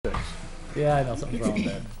Yeah, I know, something's wrong with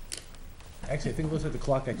that. Actually, I think it looks like the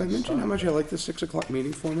clock Did I actually mention how stopped. much I like the 6 o'clock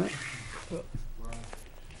meeting format? I love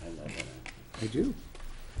it. I do.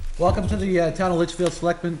 Welcome to the Town of Litchfield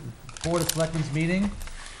Selectmen, Board of Selectmen's meeting.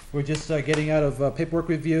 We're just getting out of paperwork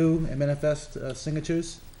review and manifest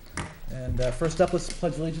signatures. And first up, let's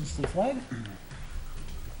pledge allegiance to the flag.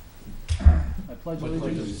 I pledge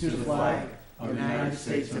allegiance to the flag of the United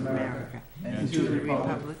States of America, and to the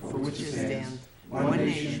republic for which it stands, one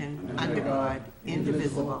nation, under God,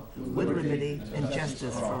 indivisible, with liberty and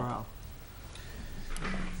justice for all.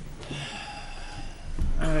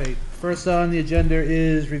 All right, first on the agenda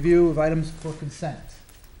is review of items for consent.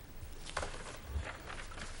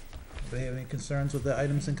 Do they have any concerns with the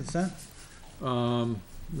items in consent?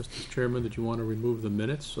 Mr. Chairman, did you want to remove the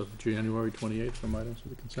minutes of January 28th from items for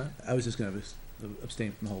the consent? I was just going to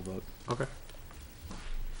abstain from the whole vote. Okay.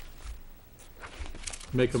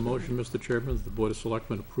 Make a motion, Mr. Chairman, that the Board of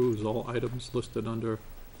Selectmen approves all items listed under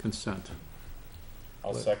consent.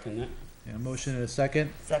 I'll second it. Yeah, a motion and a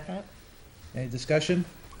second. Second? Any discussion?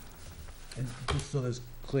 And just so there's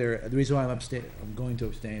clear, the reason why I'm going to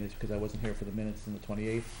abstain is because I wasn't here for the minutes on the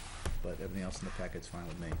 28th, but everything else in the packet's fine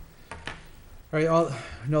with me. All right,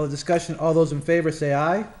 no discussion. All those in favor say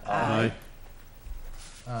aye. Aye.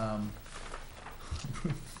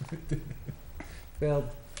 Failed,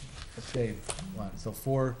 abstained, 1. So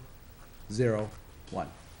 4-0-1.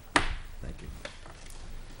 Thank you.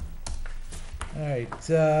 All right.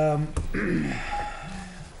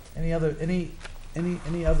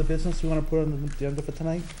 Any other business we want to put on the agenda for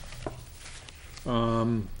tonight?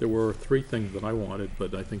 There were 3 things that I wanted,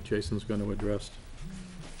 but I think Jason's going to address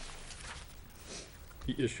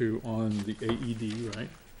the issue on the AED, right?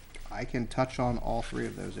 I can touch on all 3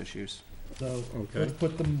 of those issues. So Okay. we'll just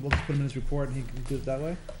put them in his report and he can do it that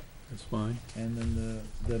way? That's fine. And then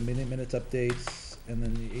the minutes updates, and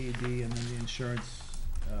then the AED, and then the insurance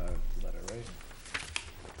letter, right?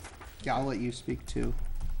 Yeah, I'll let you speak to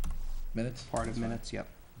Minutes? part of That's fine. minutes, yep.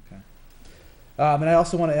 Okay. And I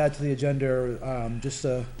also want to add to the agenda, just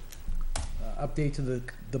a update to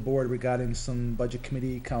the board regarding some budget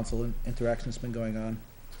committee council interaction that's been going on,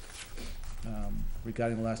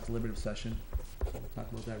 regarding the last deliberative session. So we'll talk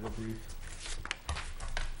about that real brief.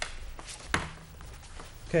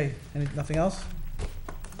 Okay, nothing else?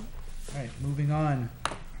 All right, moving on.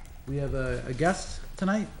 We have a guest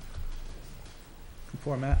tonight.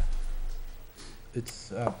 Before Matt.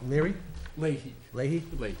 It's Larry Leahy. Leahy.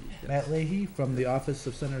 Leahy. Matt Leahy from the office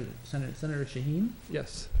of Senator Shaheen.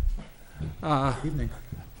 Yes. Good evening.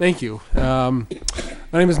 Thank you.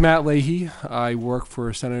 My name is Matt Leahy. I work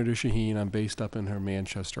for Senator Shaheen. I'm based up in her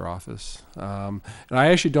Manchester office. And I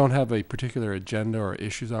actually don't have a particular agenda or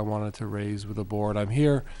issues I wanted to raise with the board. I'm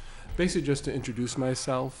here basically just to introduce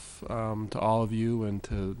myself to all of you and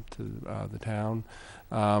to the town.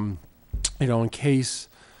 In case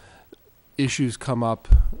issues come up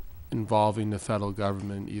involving the federal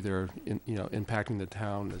government, either impacting the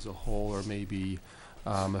town as a whole, or maybe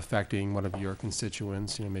affecting one of your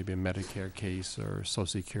constituents, maybe a Medicare case or Social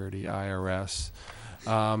Security, IRS,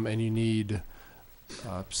 and you need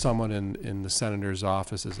someone in the senator's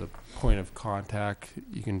office as a point of contact,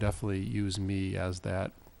 you can definitely use me as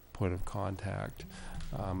that point of contact.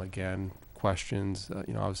 Again, questions,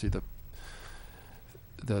 obviously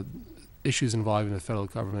the issues involving the federal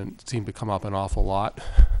government seem to come up an awful lot.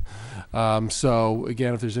 So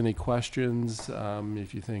again, if there's any questions,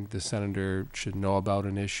 if you think the senator should know about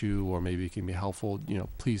an issue or maybe it can be helpful,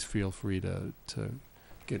 please feel free to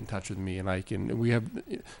get in touch with me. And we have,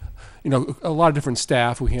 a lot of different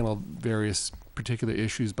staff who handle various particular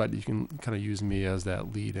issues, but you can kind of use me as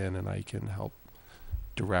that lead in, and I can help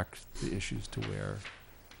direct the issues to where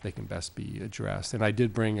they can best be addressed. And I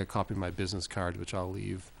did bring a copy of my business card, which I'll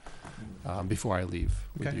leave before I leave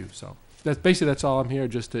with you. So that's all I'm here,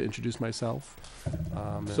 just to introduce myself.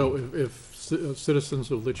 So if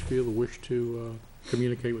citizens of Litchfield wish to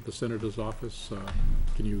communicate with the senator's office,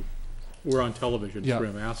 we're on television, Yeah. so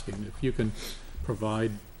I'm asking if you can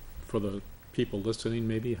provide for the people listening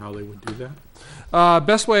maybe how they would do that?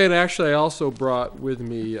 Best way, and actually I also brought with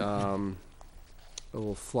me a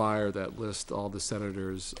little flyer that lists all the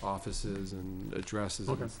senators' offices and addresses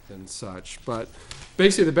and such. But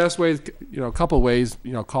basically the best way is, a couple of ways,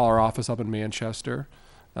 call our office up in Manchester.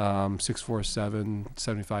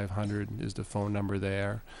 647-7500 is the phone number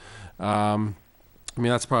there.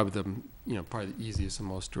 That's probably the easiest and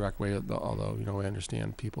most direct way, although, I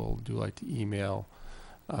understand people do like to email,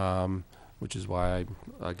 which is why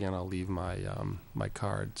I'll leave my my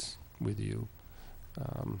cards with you.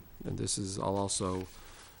 And this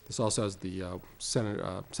This also has the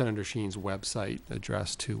Senator Sheen's website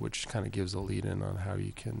address too, which kind of gives a lead in on how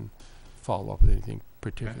you can follow up with anything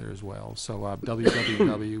particular as well. So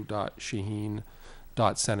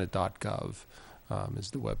www.sheheen.senate.gov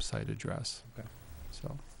is the website address. Okay.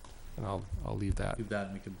 So, and I'll leave that. Do that,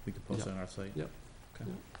 and we can post it on our site. Yep.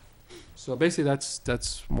 Okay. So basically,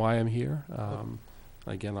 that's why I'm here.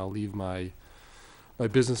 Again, I'll leave my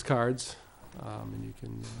business cards, and you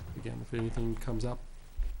can again, if anything comes up,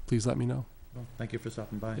 please let me know. Well, thank you for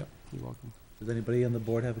stopping by. Yep, you're welcome. Does anybody on the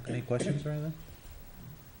board have any questions or anything?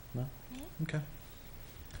 No? Okay.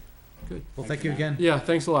 Good. Well, thank you again. Yeah,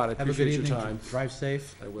 thanks a lot. I Have a good appreciate your evening. time. Drive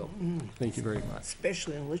safe. I will. Thank you very much.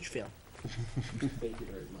 Especially in Litchfield. Thank you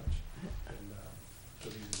very much. And,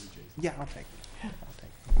 good evening, Jason. Yeah, I'll take it. I'll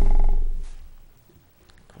take it.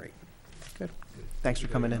 Great. Good. Thanks for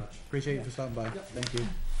coming in. Appreciate you for stopping by. Thank you.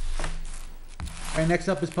 All right, next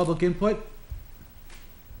up is public input.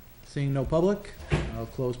 Seeing no public, I'll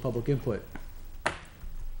close public input.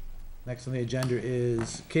 Next on the agenda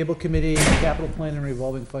is cable committee, capital plan and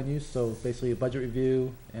revolving fund use, so basically a budget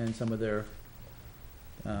review and some of their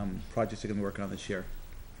projects they're gonna be working on this year.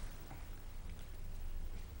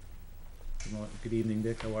 Good evening,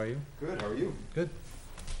 Dick, how are you? Good, how are you? Good.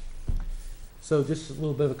 So just a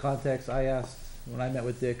little bit of a context, I asked, when I met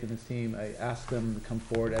with Dick and his team, I asked them to come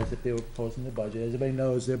forward as if they were proposing their budget. As everybody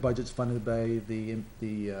knows, their budget's funded by the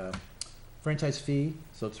franchise fee,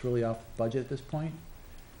 so it's really off budget at this point.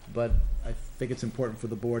 But I think it's important for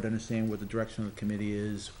the board to understand what the direction of the committee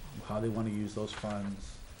is, how they wanna use those funds.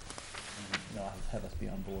 And, you know, have us be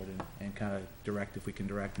on board and kinda direct, if we can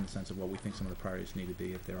direct in the sense of what we think some of the priorities need to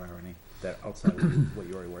be, if there are any, that outside of what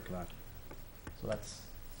you're already working on. So that's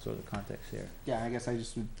sort of the context here. Yeah, I guess I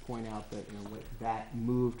just would point out that, that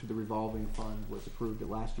move to the revolving fund was approved at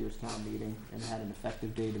last year's town meeting and had an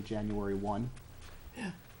effective date of January 1.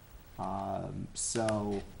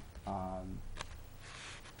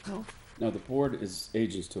 No, the board is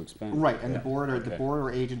agents to expend. Right, and the Yeah. board Okay. are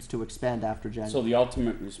agents to expend after So January. the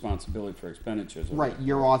ultimate responsibility for expenditures. Right,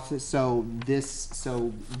 you're off, so this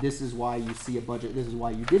is why you see a budget, this is why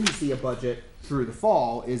you didn't see a budget through the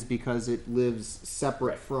fall, is because it lives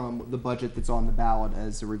separate from the budget that's on the ballot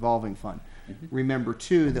as a revolving fund. Remember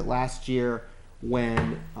too, that last year,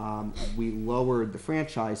 when we lowered the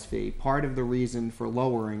franchise fee, part of the reason for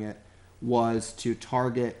lowering it was to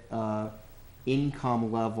target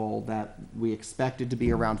income level that we expected to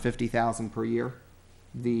be around 50,000 per year.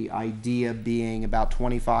 The idea being about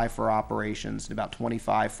 25 for operations and about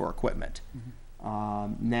 25 for equipment.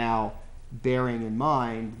 Now, bearing in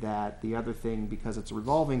mind that the other thing, because it's a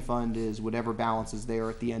revolving fund, is whatever balance is there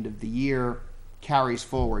at the end of the year carries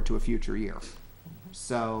forward to a future year.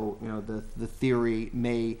 So, the theory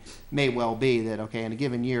may well be that, okay, in a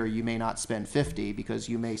given year, you may not spend 50 because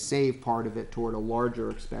you may save part of it toward a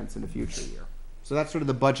larger expense in a future year. So that's sort of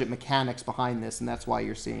the budget mechanics behind this, and that's why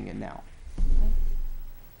you're seeing it now.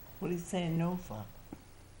 What are you saying no for?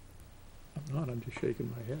 I'm not, I'm just shaking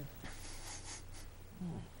my head.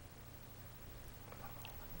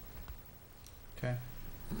 Okay.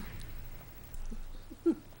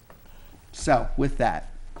 So, with that,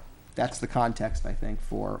 that's the context, I think,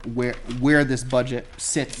 for where this budget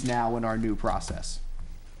sits now in our new process.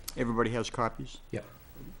 Everybody has copies?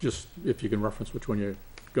 Just if you can reference which one you're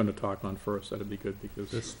gonna talk on first, that'd be good, because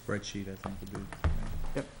This spreadsheet, I think, would be.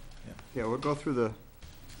 Yeah, we'll go through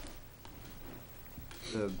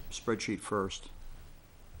the spreadsheet first.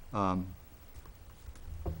 The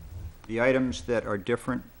items that are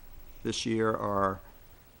different this year are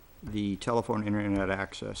the telephone internet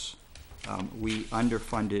access. We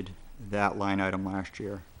underfunded that line item last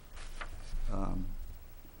year.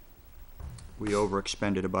 We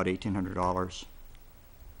overexpended about $1,800.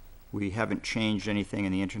 We haven't changed anything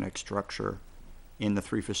in the internet structure in the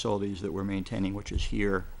three facilities that we're maintaining, which is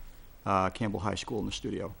here, Campbell High School, and the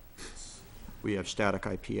studio. We have static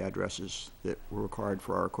IP addresses that were required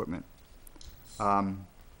for our equipment.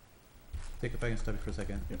 Dick, if I can stop you for a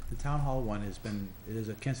second. Yeah. The town hall one it is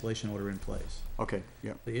a cancellation order in place. Okay,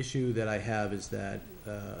 yeah, The issue that I have is that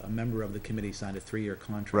a member of the committee signed a 3-year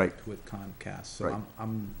contract Right. with Comcast. So Right.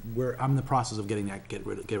 I'm in the process of getting that, get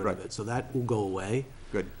rid of Right. it. So that will go away.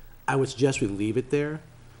 good. I would suggest we leave it there,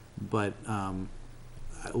 but I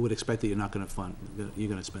would expect that you're not gonna you're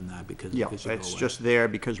gonna spend that because Yeah, it should go it's away. just there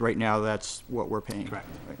because right now that's what we're paying. Correct.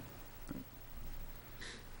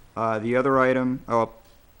 Right. The other item,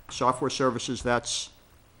 software services,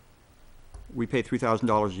 we pay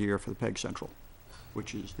 $3,000 a year for the PEG Central,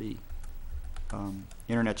 which is the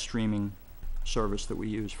internet streaming service that we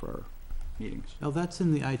use for our meetings. No, that's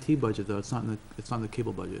in the IT budget though. It's not in the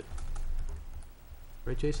cable budget.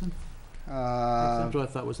 Right, Jason? That's what I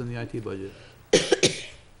thought was in the IT budget.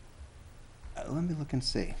 Let me look and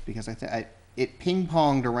see, because it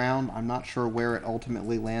ping-ponged around. I'm not sure where it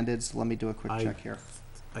ultimately landed, so let me do a quick check here.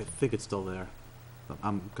 I think it's still there.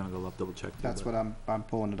 I'm gonna go up, double check. That's what I'm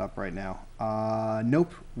pulling it up right now.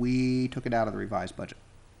 Nope, we took it out of the revised budget.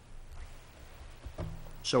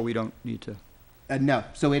 So we don't need to, No,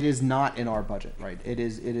 so it is not in our budget, right? It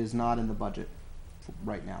is not in the budget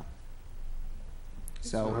right now.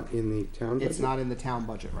 So Not in the town budget? it's not in the town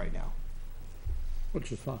budget right now.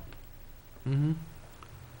 Which is fine. Mm-hmm.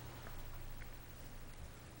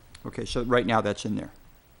 okay, so right now that's in there.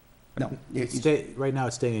 No, Right now,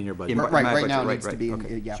 it's staying in your budget. In my- right my now budget, it needs to be,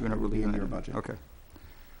 okay. yeah, So we're not it would be really in doing your that. budget. Okay.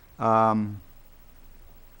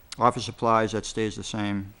 Office supplies, that stays the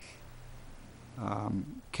same.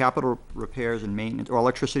 Capital repairs and maintenance, or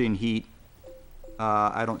electricity and heat,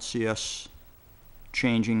 I don't see us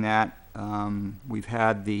changing that. We've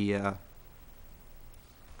had the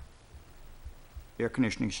air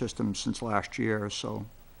conditioning system since last year, so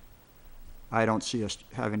I don't see us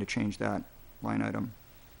having to change that line item.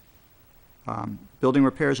 Building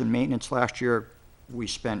repairs and maintenance, last year, we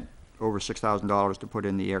spent over $6,000 to put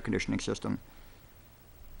in the air conditioning system.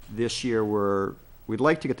 This year, we'd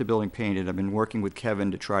like to get the building painted. I've been working with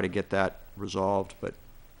Kevin to try to get that resolved, but,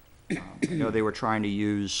 they were trying to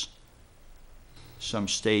use some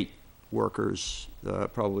state workers,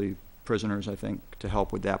 probably prisoners, I think, to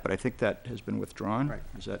help with that, but I think that has been withdrawn. Right.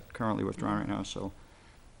 Is that currently withdrawn right now? So,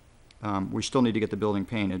 we still need to get the building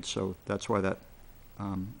painted, so that's why that,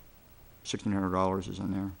 $1,600 is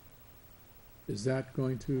in there. Is that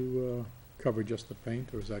going to cover just the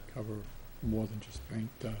paint, or does that cover more than just paint?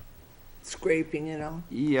 Scraping and all.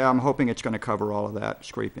 Yeah, I'm hoping it's gonna cover all of that,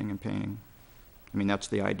 scraping and painting. I mean, that's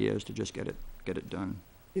the idea, is to just get it done.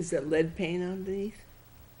 Is there lead paint underneath?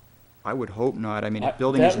 I would hope not. I mean, the I-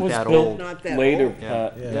 building that isn't was that built old. Not that Later, old.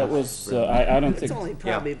 Pat, Yeah. that was, I don't It's think, only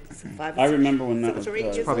probably 5 or I 6 remember when that was, 3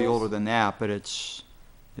 years It's probably old. older than that, but it's,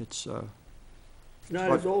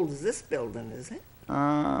 Not as old as this building, is it?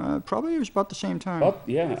 probably it was about the same time. oh,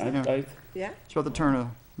 yeah, Yeah. Yeah? It's about the turn of,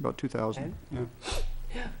 about 2000, yeah.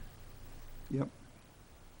 Yeah.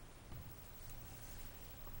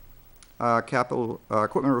 Yep. Capital,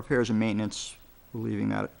 equipment repairs and maintenance, we're leaving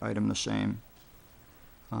that item the same.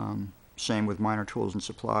 Same with minor tools and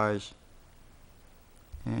supplies.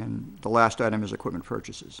 And the last item is equipment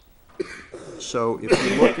purchases. So if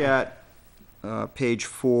you look at page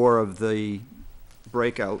 4 of the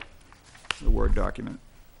breakout, the Word document,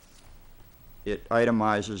 it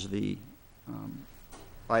itemizes the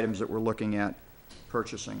items that we're looking at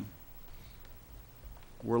purchasing.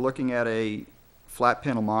 We're looking at a flat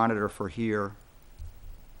panel monitor for here.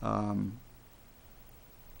 So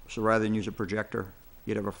rather than use a projector,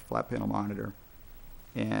 you'd have a flat panel monitor.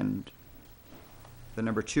 And the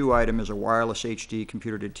number 2 item is a wireless HD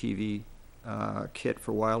computer to TV kit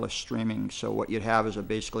for wireless streaming. So what you'd have is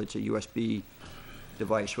basically it's a USB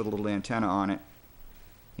device with a little antenna on it,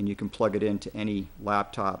 and you can plug it into any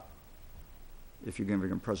laptop if you're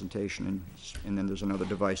giving a presentation, and then there's another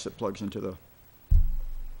device that plugs into the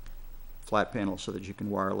flat panel so that you can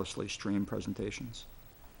wirelessly stream presentations.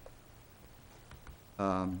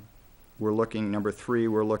 We're looking, number 3,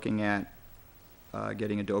 we're looking at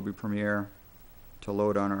getting Adobe Premiere to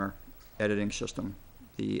load on our editing system.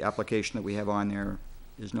 The application that we have on there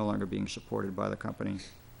is no longer being supported by the company.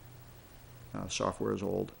 Software is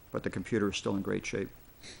old, but the computer is still in great shape.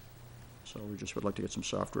 So we just would like to get some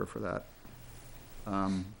software for that.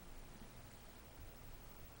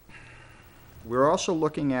 We're also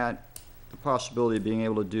looking at the possibility of being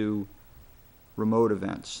able to do remote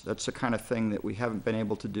events. That's the kind of thing that we haven't been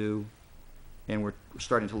able to do, and we're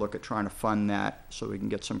starting to look at trying to fund that so we can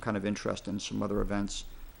get some kind of interest in some other events.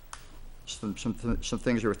 Some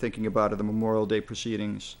things we were thinking about are the Memorial Day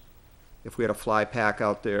proceedings. If we had a fly pack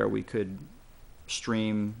out there, we could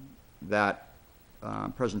stream that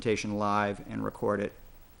presentation live and record it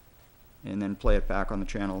and then play it back on the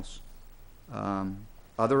channels.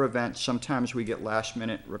 Other events, sometimes we get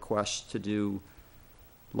last-minute requests to do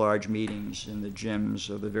large meetings in the gyms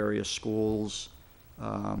of the various schools,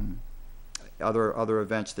 other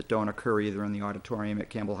events that don't occur either in the auditorium at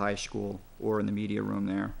Campbell High School or in the media room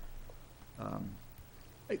there.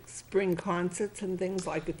 Like spring concerts and things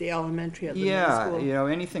like at the elementary or the middle Yeah, school?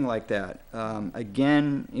 anything like that.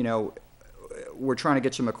 Again, we're trying to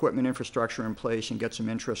get some equipment infrastructure in place and get some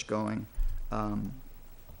interest going.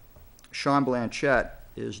 Sean Blanchette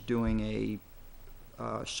is doing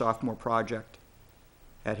a sophomore project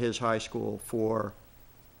at his high school for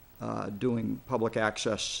doing public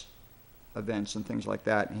access events and things like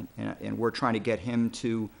that. And we're trying to get him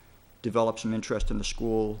to develop some interest in the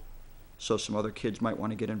school, so some other kids might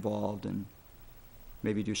want to get involved and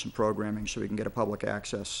maybe do some programming so we can get a public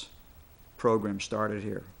access program started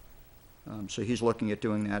here. So he's looking at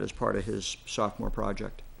doing that as part of his sophomore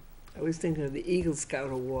project. I was thinking of the Eagle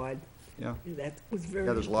Scout Award. Yeah. That was very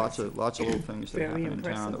Yeah, there's lots impressive. of little things that Very happen in town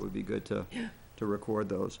impressive. that would be good to record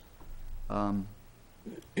those.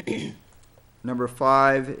 Number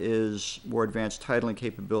 5 is more advanced titling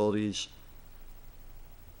capabilities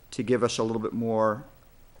to give us a little bit more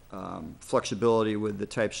flexibility with the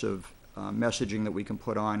types of messaging that we can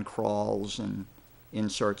put on crawls and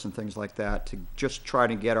inserts and things like that, to just try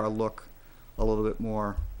to get our look a little bit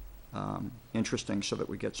more interesting so that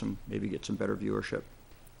we maybe get some better viewership.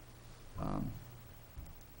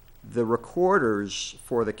 The recorders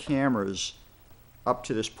for the cameras up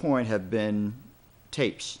to this point have been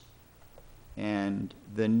tapes. And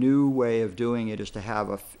the new way of doing it is to have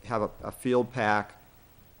a field pack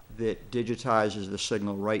that digitizes the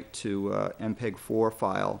signal right to MPEG-4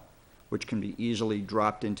 file, which can be easily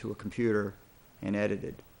dropped into a computer and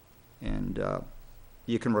edited. And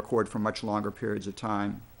you can record for much longer periods of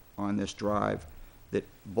time on this drive that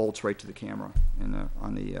bolts right to the camera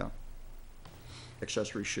on the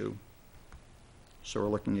accessory shoe. So we're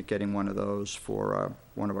looking at getting one of those for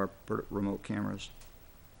one of our remote cameras.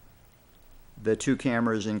 The 2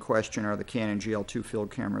 cameras in question are the Canon GL2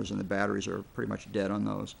 field cameras, and the batteries are pretty much dead on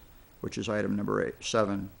those, which is item number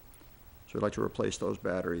 7. So we'd like to replace those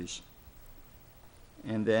batteries.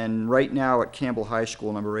 And then right now at Campbell High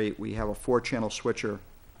School, number 8, we have a 4-channel switcher,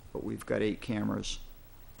 but we've got 8 cameras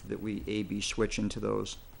that we A/B switch into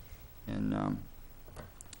those. And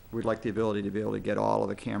we'd like the ability to be able to get all of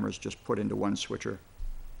the cameras just put into one switcher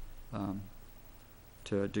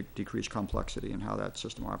to decrease complexity in how that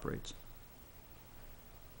system operates.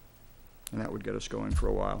 And that would get us going for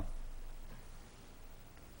a while.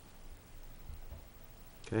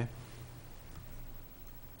 Okay.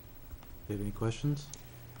 Do you have any questions?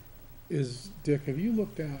 Dick, have you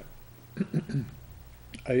looked at,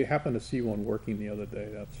 I happened to see one working the other day,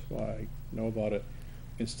 that's why I know about it.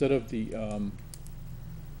 Instead of the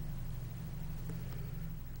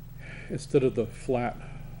flat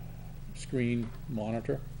screen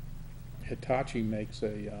monitor, Hitachi makes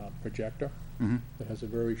a projector that has a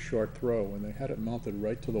very short throw, and they had it mounted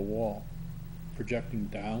right to the wall, projecting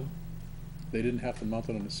down. They didn't have to mount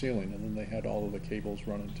it on the ceiling, and then they had all of the cables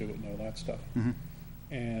running to it and all that stuff.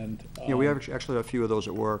 And Yeah, we have actually a few of those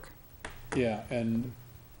at work. yeah, and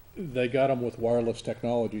they got them with wireless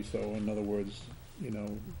technology, so in other words,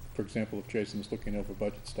 for example, if Jason's looking over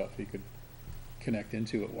budget stuff, he could connect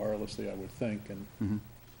into it wirelessly, I would think, and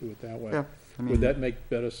do it that way. Yeah, I mean, Would that make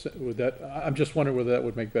better, I'm just wondering whether that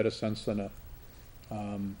would make better sense than a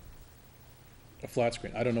flat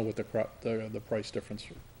screen. I don't know what the price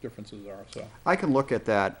differences are, so. I can look at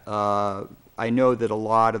that. I know that a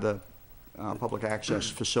lot of the public access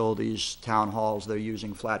facilities, town halls, they're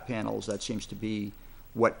using flat panels. That seems to be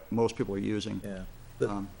what most people are using. Yeah.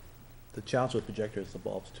 The challenge with projectors is the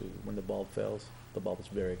bulbs too. When the bulb fails, the bulb is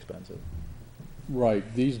very expensive. Right,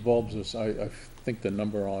 these bulbs, I think the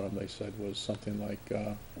number on them, they said, was something like,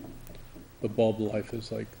 the bulb life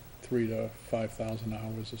is like 3,000 to 5,000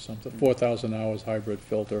 hours or something, 4,000 hours hybrid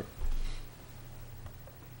filter,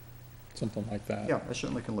 something like that. Yeah, I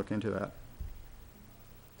certainly can look into that.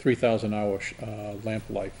 3,000 hour lamp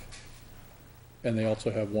life. And they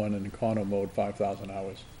also have one in econo mode, 5,000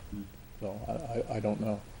 hours. So I don't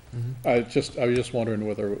know. I was just wondering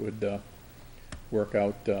whether it would work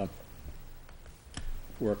out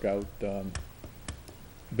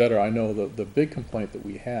better. I know the big complaint that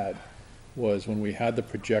we had was when we had the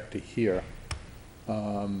projector here,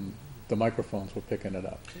 the microphones were picking it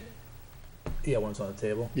up. Yeah, when it's on the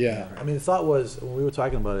table. Yeah. I mean, the thought was, when we were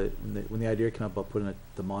talking about it, when the idea came up about putting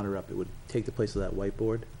the monitor up, it would take the place of that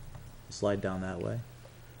whiteboard, slide down that way.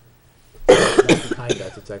 Not behind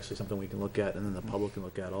us, it's actually something we can look at, and then the public can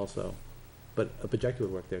look at also. But a projector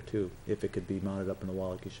would work there too, if it could be mounted up in the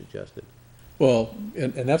wall like you suggested. Well,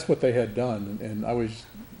 and that's what they had done, and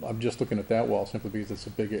I'm just looking at that wall simply because it's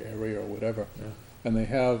a bigger area or whatever. Yeah. And they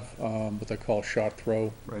have what they call shot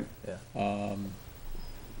throw Right. Yeah.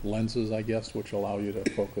 lenses, I guess, which allow you to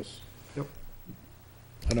focus. Yep.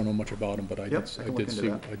 I don't know much about them, but I Yep, I can look into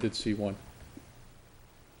that. did see one.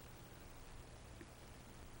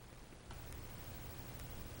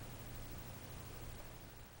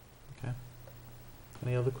 Okay.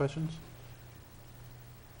 Any other questions?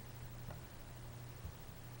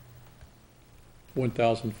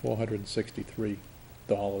 $1,463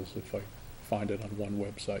 if I find it on one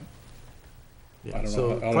website. Yeah, I don't so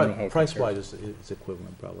know, I don't know how it price compares. wise, it's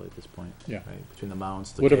equivalent probably at this point. Yeah. Right, between the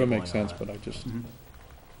mounts, the Whatever cabling, makes all sense, that. but I just, Mhm.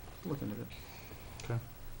 Look into it. Okay.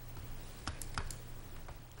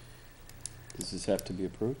 Does this have to be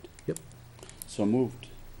approved? Yep. So moved,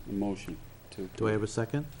 a motion to. Do I have a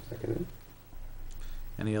second? Second.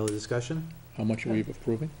 Any other discussion? how much are we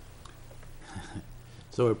approving?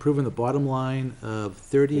 So we're approving the bottom line of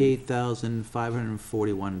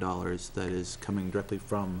 $38,541 that is coming directly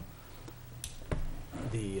from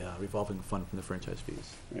the revolving fund from the franchise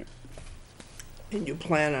fees. And you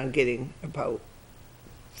plan on getting about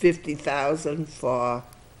 50,000 for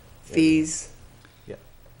fees?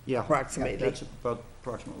 Yeah. Approximately. That's about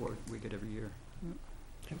approximately what we get every year.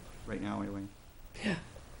 Right now, anyway.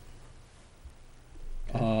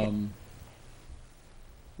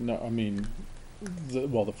 No, I mean,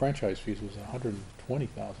 the franchise fees was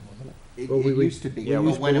 120,000, wasn't it? It, Well, it we- used to be, yeah,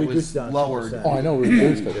 but when it was reduced down to lowered, 2%. Oh, I know we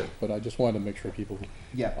reduced it, but I just wanted to make sure people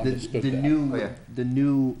yeah, understood the that. new, Oh, yeah. the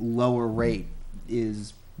new lower rate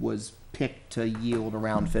was picked to yield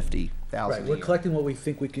around 50,000 Right, a we're year. collecting what we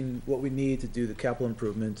think what we need to do the capital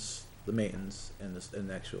improvements, the maintenance, and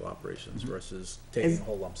the actual operations versus taking a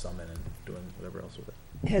whole lump sum in and doing whatever else with it.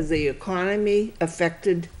 Has the economy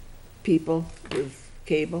affected people with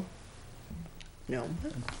cable? No,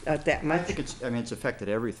 not that I much. think it's affected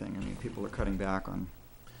everything. I mean, people are cutting back on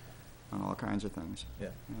all kinds of things. Yeah.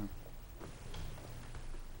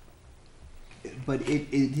 But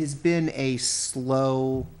it has been a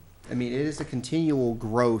slow, I mean, it is a continual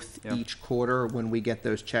growth Yeah. each quarter when we get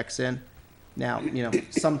those checks in. Now,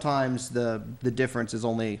 sometimes the difference is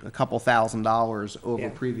only a couple $1,000s over Yeah.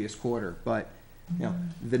 previous quarter, but,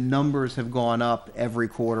 the numbers have gone up every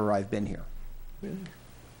quarter I've been here.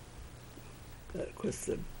 Of course,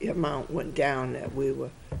 the amount went down that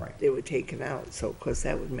Right. they were taken out, so of course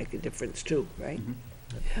that would make a difference too, right?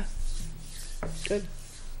 Yeah. Good.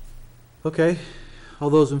 Okay, all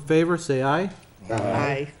those in favor, say aye.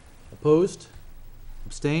 Aye. Opposed?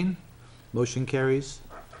 Abstain? Motion carries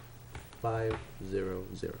 500.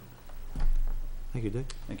 Thank you,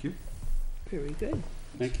 Dick. Thank you. Very good.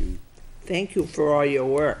 Thank you. Thank you for all your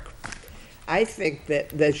work. I think that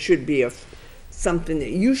there should be something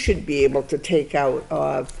that you should be able to take out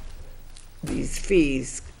of these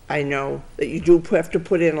fees. I know that you do have to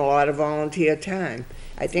put in a lot of volunteer time.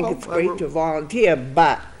 I think Well, it's great to volunteer,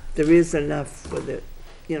 but there is enough with it,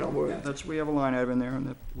 we're, We have a line item in there,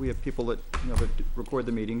 and we have people that, that record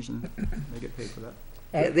the meetings, and they get paid for that.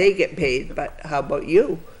 yeah, they get paid, but how about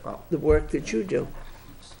you? Well, The work that you do?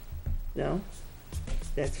 No?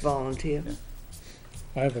 That's volunteer? Yeah.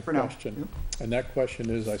 I have a For now, question, and that question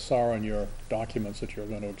is, I saw on your documents that you're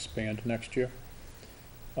going to expand next year,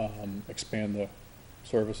 expand the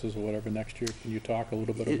services or whatever next year. Can you talk a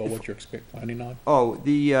little bit about what you're planning on? Oh,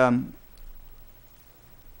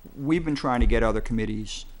 we've been trying to get other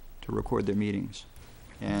committees to record their meetings,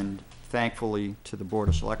 and thankfully to the Board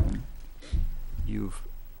of Selectmen, you've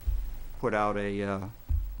put out a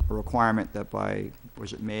requirement that by,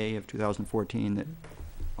 was it May of 2014, that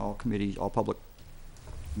all committees, all public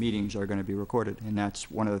meetings are going to be recorded, and that's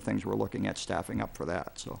one of the things we're looking at, staffing up for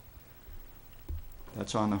that, so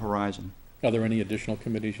that's on the horizon. Are there any additional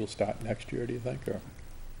committees you'll start next year, do you think, or?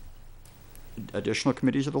 Additional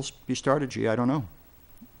committees that'll be started, gee, I don't know.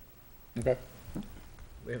 Okay,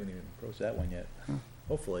 We haven't even approached that one yet.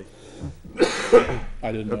 Hopefully.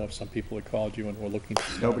 I didn't know if some people had called you and were looking to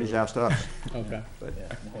start. Nobody's asked us. Okay, But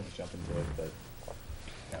Yeah, I'm going to jump into it, but.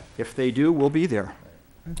 if they do, we'll be there.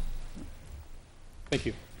 thank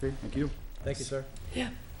you. Okay, thank you. Thank you, sir.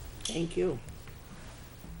 Thank you.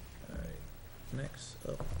 All right, next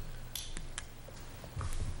up.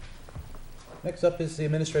 Next up is the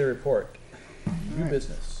administrator report. New right.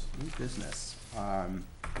 business. New business.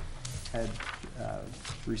 Had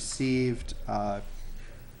received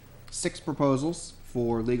 6 proposals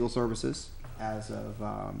for legal services as of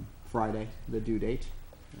Friday, the due date.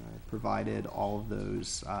 I provided all of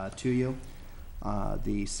those to you.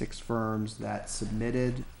 The 6 firms that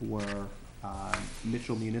submitted were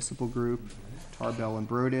Mitchell Municipal Group, Tarbell and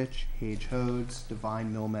Brodich, Hage Hodes,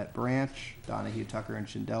 Divine Milmet Branch, Donahue Tucker and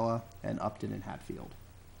Shindella, and Upton and Hatfield.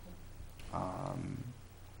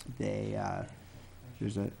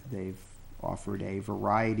 They've offered a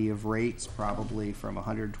variety of rates, probably from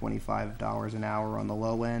 $125 an hour on the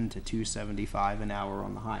low end to $275 an hour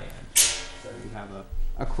on the high end. So you have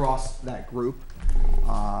across that group.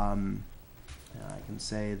 I can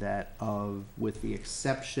say that with the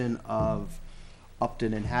exception of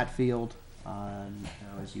Upton and Hatfield,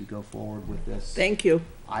 as you go forward with this, Thank you.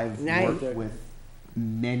 I've Nice. worked with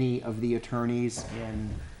many of the attorneys in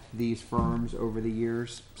these firms over the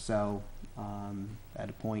years, so at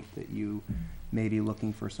a point that you may be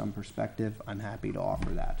looking for some perspective, I'm happy to offer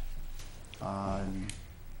that.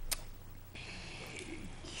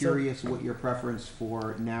 Curious what your preference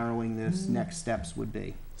for narrowing this next steps would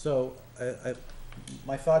be. So,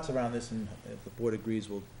 my thoughts around this, and if the board agrees,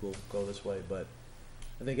 we'll go this way, but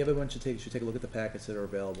I think everyone should take a look at the packets that are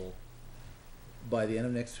available. By the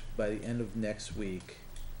end of next week,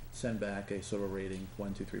 send back a sort of rating,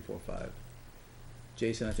 1, 2, 3, 4, 5.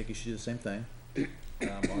 Jason, I think you should do the same thing.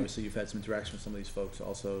 Obviously, you've had some interaction with some of these folks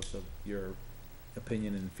also, so your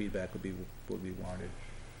opinion and feedback would be warranted.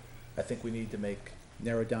 I think we need to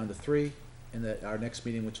narrow it down to 3, and that our next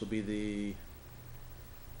meeting, which will be the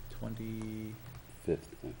 5th,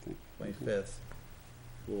 I think. 25th,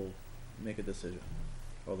 we'll make a decision,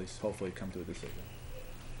 or at least hopefully come to a decision.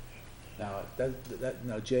 Now,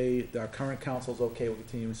 now Jay, our current council's okay with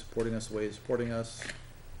continuing supporting us the way he's supporting us.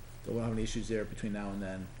 Don't have any issues there between now and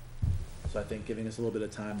then. So I think giving us a little bit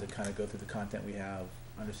of time to kind of go through the content we have,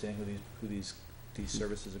 understand who these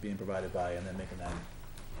services are being provided by, and then making that.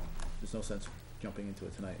 There's no sense jumping into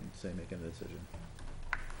it tonight and making a decision.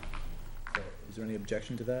 So, is there any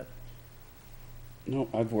objection to that? No,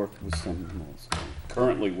 I've worked with some else.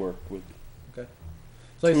 Currently work with Okay.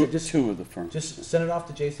 So like I said, just two of the firms. Just send it off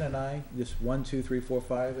to Jason and I, just 1, 2, 3, 4,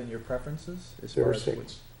 5, and your preferences as There far are as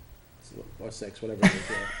 6. or 6, whatever it is.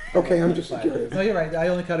 Yeah. Okay, I'm just Five. curious. No, you're right. I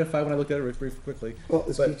only counted 5 when I looked at it briefly quickly. Well,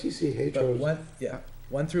 it's But- PTC, But HOs.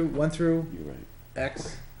 1 through You're right.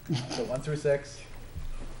 X, so 1 through 6,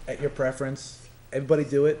 at your preference. Everybody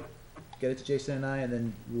do it. Get it to Jason and I, and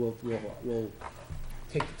then we'll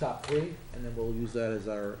take the top 3, and then we'll use that as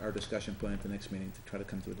our discussion point at the next meeting to try to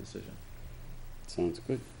come to a decision. Sounds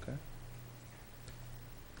good. Okay.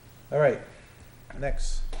 All right.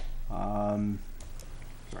 Next.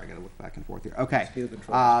 Sorry, I gotta look back and forth here. Okay. Mosquito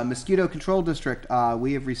control. Mosquito Control District,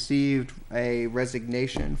 we have received a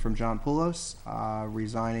resignation from John Poulos,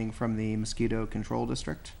 resigning from the Mosquito Control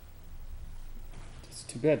District. It's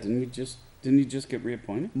too bad. Didn't he just get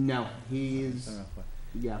reappointed? No, he's, I don't know.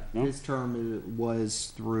 yeah, No? his term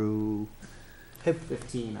was through Have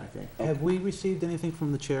 15, I think. Have we received anything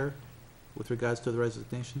from the chair with regards to the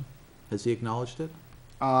resignation? Has he acknowledged it?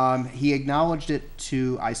 He acknowledged it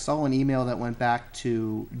to, I saw an email that went back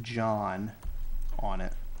to John on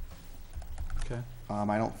it. Okay.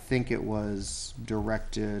 I don't think it was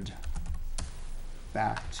directed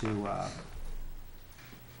back to,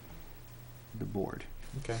 the board.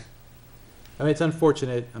 Okay. I mean, it's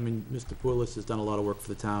unfortunate. I mean, Mr. Poulos has done a lot of work for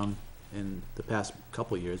the town in the past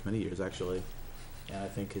couple of years, many years actually. And I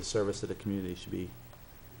think his service to the community should be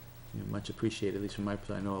much appreciated, at least from my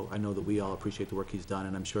perspective. I know that we all appreciate the work he's done,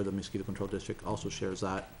 and I'm sure the Mosquito Control District also shares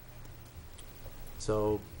that.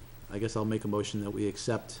 So I guess I'll make a motion that we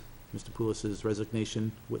accept Mr. Poulos'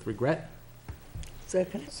 resignation with regret.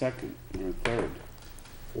 Second. Second or third?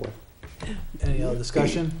 4th. Any other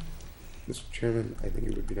discussion? Mr. Chairman, I think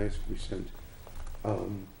it would be nice if we sent, A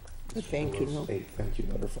thank you note. a thank you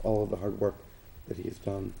letter for all of the hard work that he has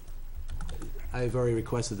done. I've already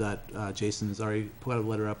requested that. Jason has already put a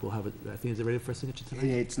letter up. We'll have it, I think, is it ready for signature tonight?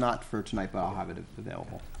 It's not for tonight, but I'll have it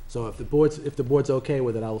available. So if the board's okay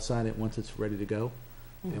with it, I'll sign it once it's ready to go,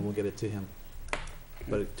 and we'll get it to him.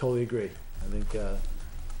 But I totally agree. I think,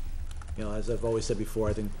 as I've always said before,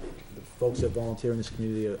 I think the folks that volunteer in this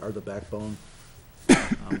community are the backbone.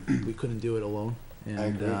 We couldn't do it alone,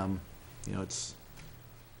 and, agree. it's,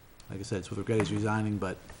 like I said, it's with regret he's resigning,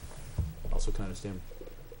 but also can understand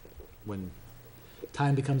when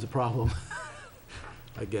time becomes a problem.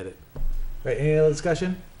 I get it. All right, any other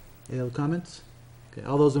discussion? Any other comments? Okay,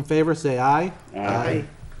 all those in favor, say aye. Aye.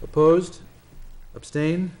 Opposed?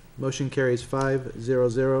 Abstain? Motion carries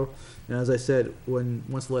 5-0-0. And as I said,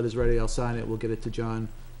 once the letter's ready, I'll sign it, we'll get it to John.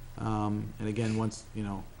 And again, once,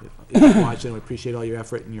 if you're watching, we appreciate all your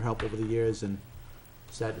effort and your help over the years, and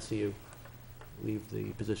sad to see you leave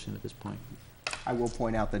the position at this point. I will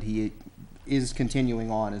point out that he is continuing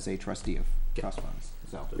on as a trustee of trust funds,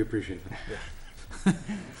 so. We appreciate that.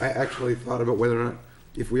 I actually thought about whether or not,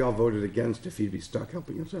 if we all voted against, if he'd be stuck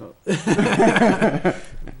helping us out.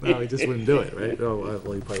 No, he just wouldn't do it, right? Oh,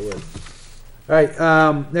 well, he probably would. All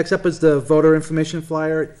right, next up is the voter information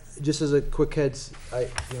flyer. Just as a quick heads,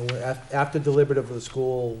 after deliberative of the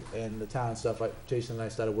school and the town and stuff, Jason and I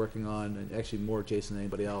started working on, and actually more Jason than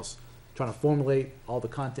anybody else, trying to formulate all the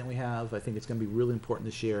content we have. I think it's gonna be really important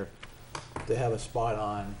this year to have a spot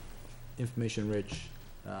on information-rich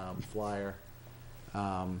flyer.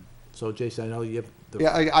 So Jason, I know you have the.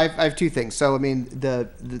 Yeah, I have two things. So, I mean,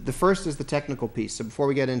 the first is the technical piece. So before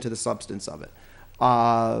we get into the substance of it,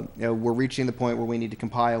 we're reaching the point where we need to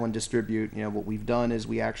compile and distribute. What we've done is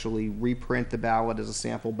we actually reprint the ballot as a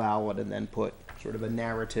sample ballot and then put sort of a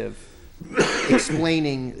narrative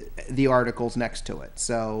explaining the articles next to it.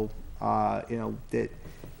 So, that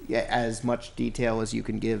as much detail as you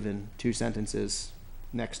can give in 2 sentences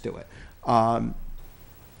next to it.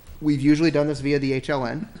 We've usually done this via the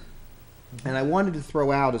HLN, and I wanted to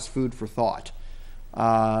throw out as food for thought.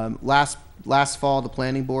 Last fall, the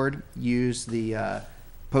planning board used the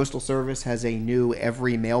Postal Service has a new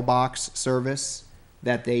every mailbox service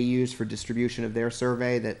that they use for distribution of their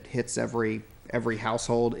survey that hits every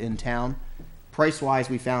household in town. Price-wise,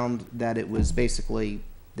 we found that it was basically,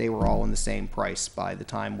 they were all in the same price by the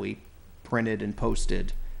time we printed and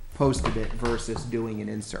posted it versus doing an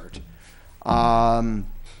insert.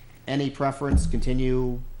 Any preference,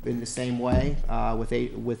 continue in the same way with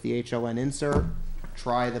the HLN insert?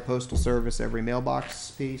 Try the Postal Service every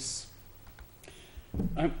mailbox piece?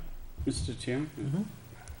 Mr. Chairman?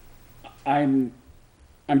 I'm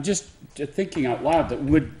just thinking out loud that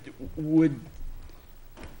would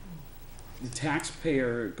the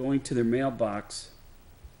taxpayer going to their mailbox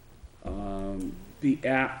be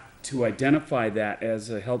apt to identify that as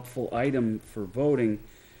a helpful item for voting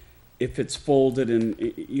if it's folded and,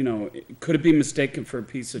 could it be mistaken for a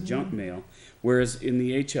piece of junk mail? Whereas in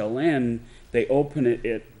the HLN, they open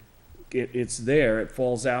it, it's there, it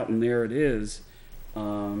falls out, and there it is.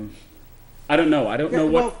 I don't know. I don't know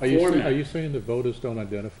what format. Are you saying the voters don't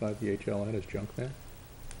identify the HLN as junk mail?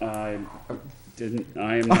 I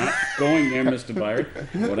am not going there, Mr. Byard.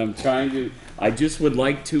 What I'm I just would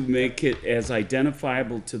like to make it as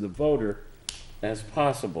identifiable to the voter as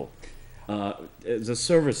possible, as a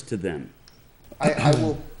service to them.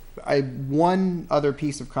 One other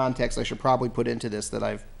piece of context I should probably put into this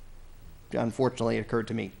that unfortunately occurred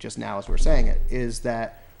to me just now as we're saying it, is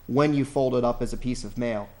that when you fold it up as a piece of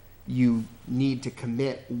mail, you need to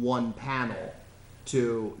commit one panel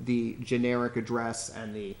to the generic address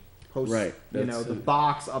and the post, right, the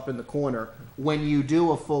box up in the corner. When you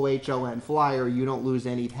do a full HLN flyer, you don't lose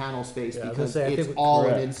any panel space because it's all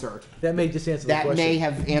an insert. That may just answer the question. That may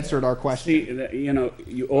have answered our question. See,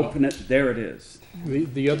 you open it, there it is.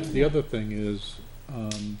 The other thing is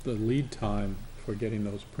the lead time for getting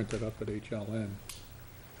those printed up at HLN,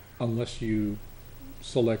 unless you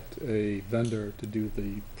select a vendor to do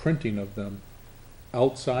the printing of them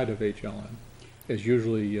outside of HLN, is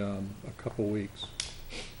usually a couple weeks.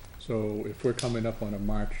 So if we're coming up on a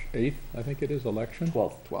March 8th, I think it is, election?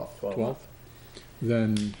 12th.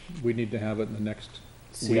 Then we need to have it in the next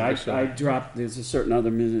See, week or so. I dropped, there's a certain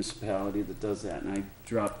other municipality that does that, and I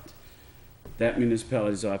dropped that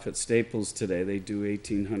municipality's off at Staples today. They do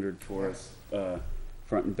 1,800 for us,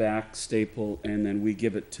 front and back, staple, and then we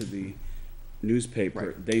give it to the newspaper.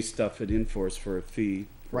 Right. They stuff it in for us for a fee.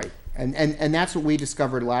 Right, and that's what we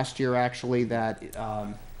discovered last year, actually, that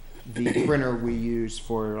the printer we use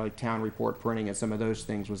for like town report printing and some of those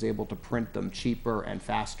things was able to print them cheaper and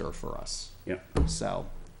faster for us. Yeah. So,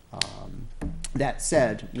 that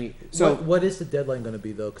said, What is the deadline gonna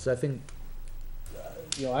be, though? Because I think,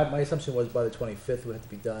 my assumption was by the 25th it would have to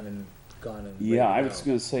be done and gone and. Yeah, I ready to was go.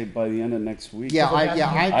 going to say by the end of next week. yeah,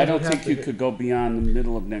 I don't think you could go beyond the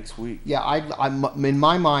middle of next week. yeah, I'm in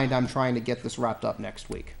my mind, I'm trying to get this wrapped up next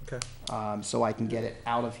week. Okay. So I can get it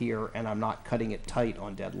out of here and I'm not cutting it tight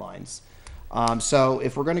on deadlines. So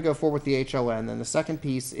if we're going to go forward with the HLN, then the second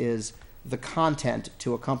piece is the content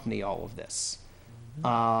to accompany all of this.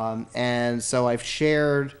 And so I've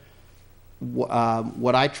shared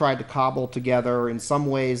what I tried to cobble together. In some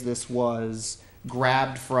ways, this was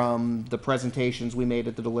grabbed from the presentations we made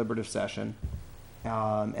at the deliberative session.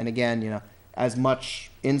 And again, as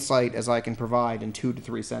much insight as I can provide in 2 to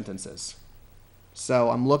 3 sentences. So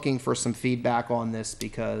I'm looking for some feedback on this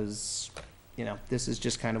because, this is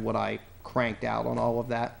just kind of what I cranked out on all of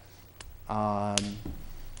that.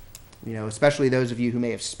 Especially those of you who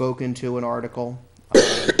may have spoken to an article.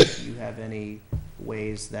 If you have any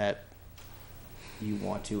ways that you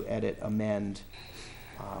want to edit, amend,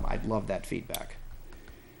 I'd love that feedback.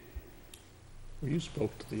 Well, you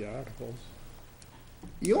spoke to the articles.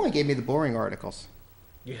 You only gave me the boring articles.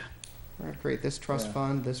 Yeah. All right, great. This trust Yeah.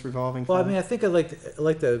 fund, this revolving Well, I fund. mean, I think I'd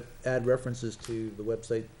like to add references to the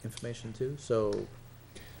website information too, so.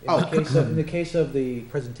 In the case of the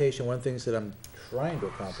presentation, one of the things that I'm trying to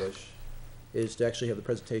accomplish is to actually have the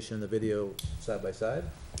presentation and the video side by side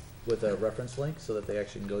with a reference link so that they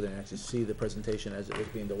actually can go there and actually see the presentation as it was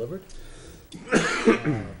being delivered.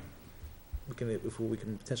 We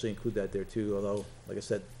can potentially include that there too, although, like I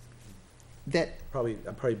said, I'm probably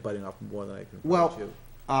biting off more than I can. Well,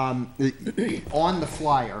 on the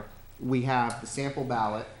flyer, we have the sample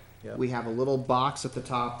ballot. Yep. We have a little box at the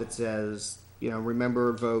top that says,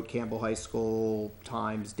 remember, vote, Campbell High School,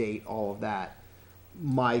 times, date, all of that.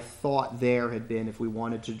 My thought there had been if we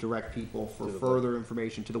wanted to direct people for To the further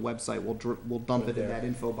information to the website, we'll dump Put it it in there. that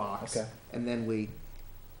info box. Okay. And then we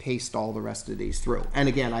paste all the rest of these through. And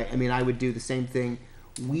again, I mean, I would do the same thing.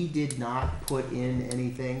 We did not put in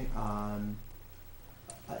anything,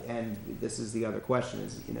 and this is the other question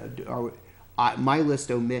is, my list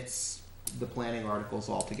omits the planning articles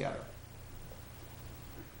altogether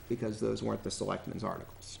because those weren't the selectmen's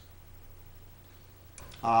articles.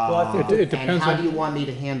 Well, I think It And depends how on- do you want me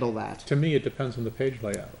to handle that? To me, it depends on the page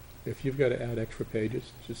layout. If you've got to add extra pages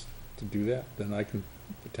just to do that, then I can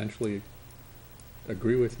potentially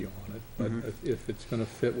agree with you on it. But if it's gonna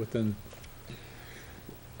fit within,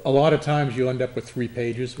 a lot of times you end up with 3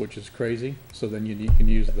 pages, which is crazy, so then you can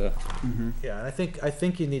use the, Yeah, and I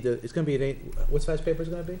think you need to, it's gonna be an 8, what size paper is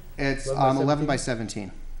it gonna be? It's 11 by 11 by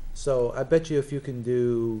 17. So I bet you if you can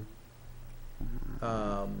do,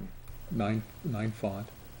 9 font.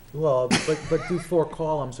 well, but do 4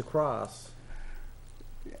 columns across.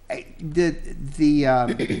 I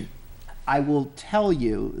will tell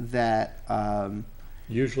you that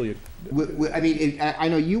Usually, I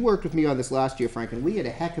know you worked with me on this last year, Frank, and we had a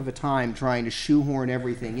heck of a time trying to shoehorn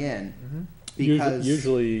everything in because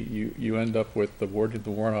usually you end up with the warrant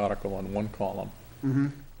article on one column.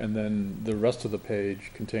 And then the rest of the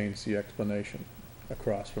page contains the explanation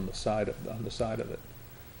across from the side on the side of it.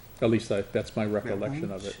 At least that's my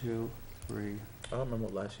recollection of it. 1, 2, 3. I don't remember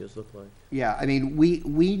what last year's looked like. Yeah, I mean, we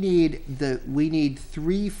need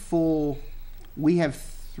 3 full. We have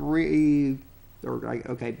 3.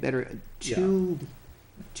 Okay, better 2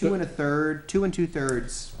 and a third, 2 and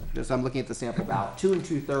 2/3. Just I'm looking at the sample ballot. 2 and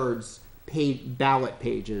 2/3 ballot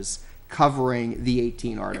pages covering the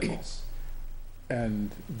 18 articles. And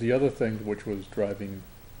the other thing which was driving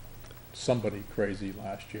somebody crazy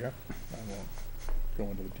last year, I won't go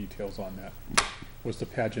into the details on that, was the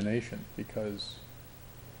pagination, because,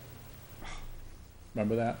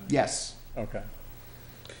 remember that? Yes. Okay.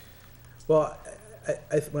 Well,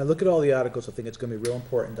 when I look at all the articles, I think it's gonna be real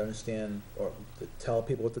important to understand or to tell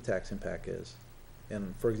people what the tax impact is.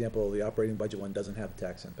 And for example, the operating budget one doesn't have the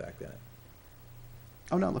tax impact in it.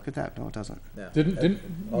 Oh no, look at that. No, it doesn't. Yeah. Didn't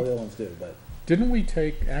All the other ones do, but. Didn't we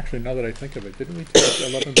take, actually, now that I think of it, didn't we take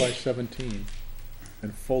 11 by 17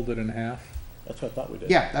 and fold it in half? That's what I thought we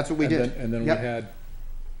did. Yeah, that's what we And did. then- And then we Yep. had,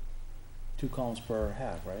 2 columns per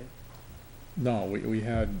half, right? no, we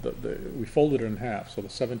had, we folded it in half, so the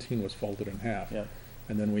 17 was folded in half. Yep.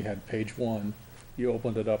 And then we had page 1, you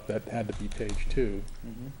opened it up, that had to be page 2,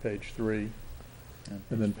 page 3, and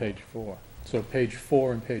then page 4. So page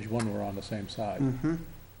 4 and page 1 were on the same side.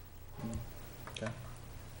 Okay.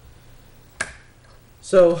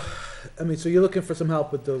 So, I mean, so you're looking for some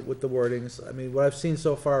help with the wordings. I mean, what I've seen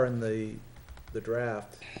so far in the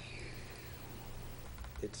draft,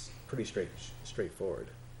 it's pretty straightforward.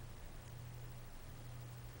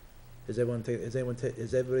 Has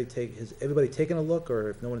everybody taken a look, or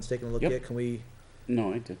if no one's taken a look Yep. yet, can we?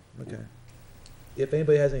 No, I did. Okay. If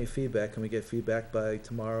anybody has any feedback, can we get feedback by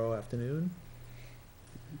tomorrow afternoon?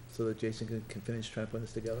 So that Jason can finish trying to put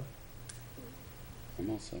this together? I'm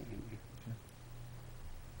all set.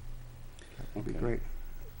 That'd be Okay. great.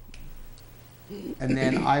 And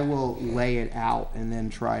then I will lay it out and then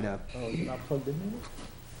try to. Oh, is it not plugged in maybe?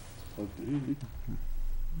 Okay.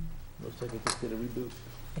 Looks like it just did a reboot.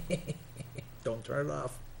 Don't turn it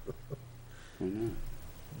off. Why not?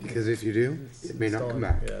 Because if you do, It's it may not come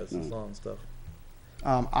installing- back. Yeah, it's installing stuff.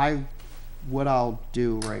 What I'll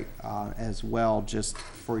do as well, just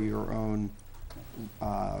for your own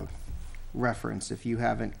reference, if you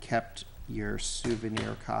haven't kept your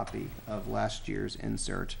souvenir copy of last year's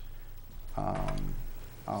insert, I'll,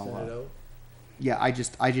 Send it out. yeah, I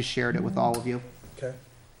just shared it with all of you. Okay.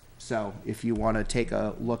 So if you want to take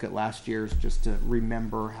a look at last year's, just to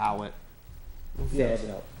remember how it Yeah, fit. that'll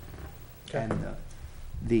help. Okay. And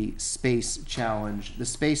the space challenge. The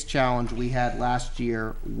space challenge we had last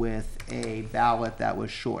year with a ballot that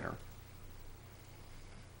was shorter.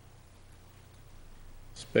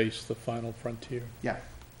 Space, the final frontier. Yeah.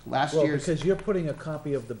 Last Well, year's, because you're putting a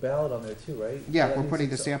copy of the ballot on there too, right? yeah, So that we're means putting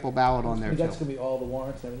the it's- sample ballot on there That's too. gonna be all the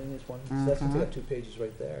warrants and everything, is one, so that's gonna take up 2 pages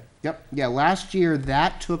right there. Yep, yeah, last year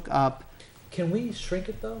that took up, Can we shrink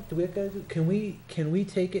it though? Do we have guys, can we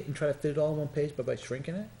take it and try to fit it all in one page by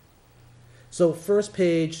shrinking it? So first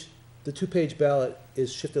page, the 2-page ballot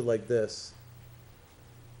is shifted like this.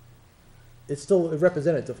 It's still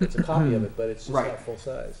representative, it's a copy of it, but it's just Right. not full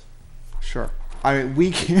size. sure. I mean,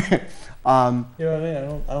 we can, You know what I mean?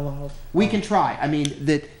 I don't know how. we can try. I mean,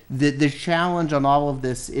 the challenge on all of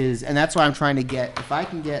this is, and that's why I'm trying to get, if I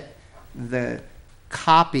can get the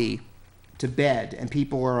copy to bed and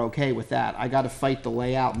people are okay with that, I got to fight the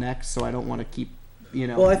layout next, so I don't want to keep, you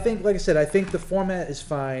know. Well, I think, like I said, I think the format is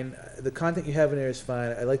fine. The content you have in there is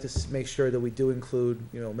fine. I'd like to make sure that we do include,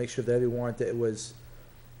 make sure that every warrant that it was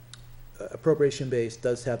appropriation based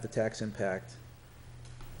does have the tax impact.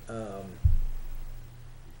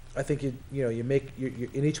 I think you make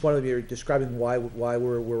in each one of them you're describing why we're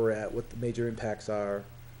where we're at, what the major impacts are.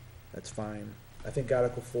 That's fine. I think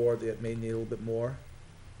Article 4 that may need a little bit more,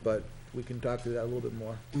 but we can talk through that a little bit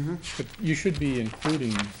more. You should be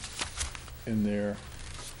including in there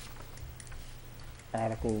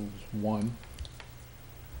Articles 1,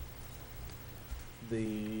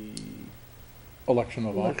 The election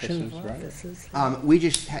of Election officers, of right? officers. We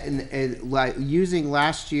just, like, using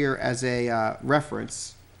last year as a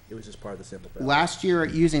reference, it was just part of the sample ballot.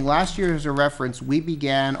 using last year as a reference, we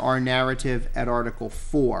began our narrative at Article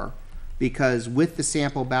 4, because with the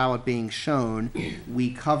sample ballot being shown,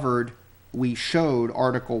 we showed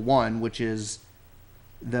Article 1, which is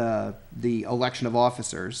the election of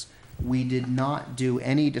officers. We did not do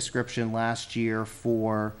any description last year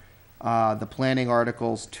for the planning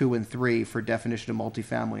articles 2 and 3 for definition of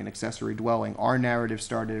multifamily and accessory dwelling. Our narrative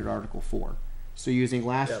started at Article 4. So using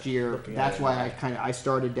last Yeah, year, looking at that's it why now. I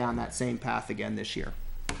started down that same path again this year.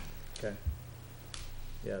 Okay.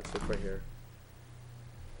 Yeah, it's right here.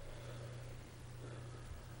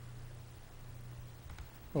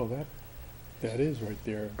 Well, that is right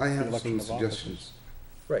there. I the have election some of officers. suggestions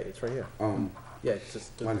Right, it's right here. Yeah, it's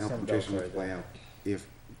just the on how sample petition ballot's will right play there. out,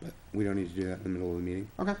 but we don't need to do that in the middle of the meeting.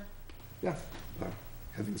 Okay. Yeah.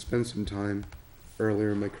 Having spent some time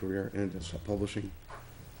earlier in my career in a desktop publishing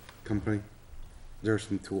company, there are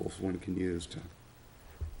some tools one can use to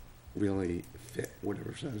really fit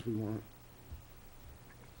whatever size we want.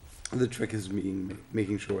 The trick is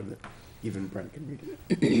making sure that even Brent can read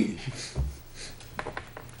it.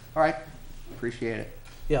 All right. Appreciate it.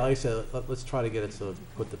 Yeah, like I said, let's try to get it so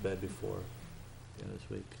put to bed before the end of this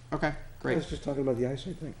week. Okay. I Great. was just talking about the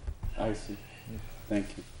eyesight thing. I see. Thank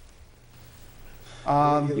you.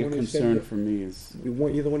 You're the Your one who said concern that- for me is,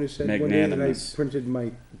 You're the one who said one day that I Magnanimous. printed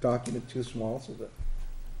my document too small, so that.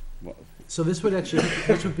 well, So this would actually,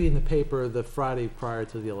 this would be in the paper the Friday prior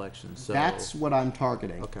to the election, so. That's what I'm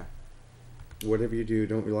targeting. Okay. Whatever you do,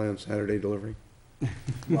 don't rely on Saturday delivery.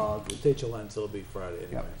 Well, it's HLN, so it'll be Friday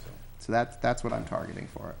anyway, Yep. so. So that's what I'm targeting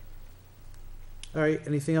for it. All right,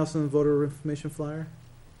 anything else on the voter information flyer?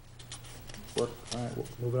 All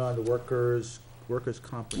right, moving on to workers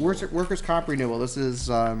comp. renewal. Workers' comp renewal, this is,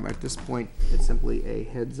 at this point, it's simply a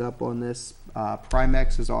heads up on this.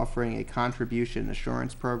 Primex is offering a contribution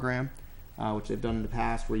assurance program, which they've done in the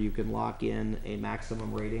past, where you can lock in a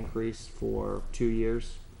maximum rate increase for 2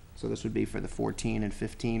 years. So this would be for the 14 and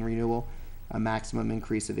 15 renewal, a maximum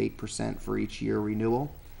increase of 8% for each year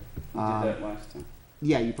renewal. we did that last time.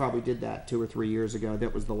 Yeah, you probably did that 2 or 3 years ago.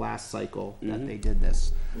 That was the last cycle that they did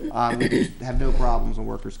this. We just have no problems on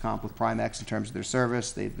workers' comp with Primex in terms of their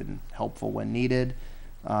service. They've been helpful when needed.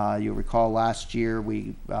 You'll recall last year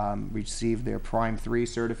we received their Prime 3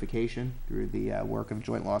 certification through the work of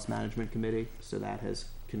Joint Loss Management Committee, so that has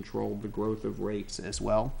controlled the growth of rates as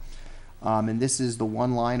well. And this is the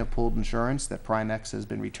one line of pooled insurance that Primex has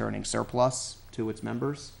been returning surplus to its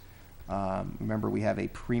members. Remember, we have a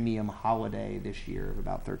premium holiday this year of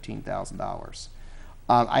about $13,000.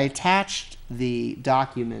 I attached the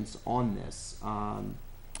documents on this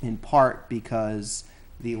in part because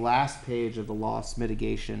the last page of the loss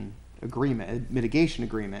mitigation agreement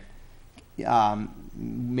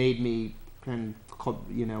made me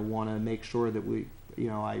want to make sure that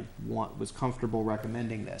was comfortable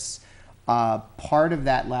recommending this. Part of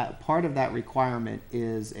that requirement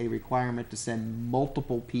is a requirement to send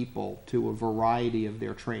multiple people to a variety of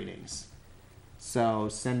their trainings. So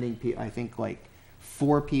sending, I think, like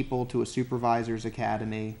 4 people to a supervisor's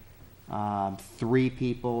academy, 3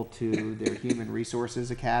 people to their human resources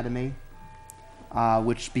academy,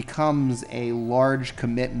 which becomes a large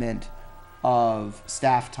commitment of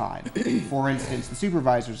staff time. For instance, the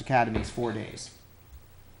supervisor's academy is 4 days.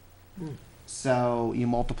 So you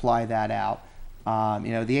multiply that out.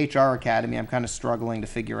 The HR academy, I'm kind of struggling to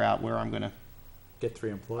figure out where I'm going to Get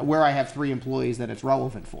 3 employees. where I have 3 employees that it's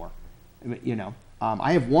relevant for.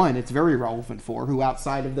 I have one it's very relevant for, who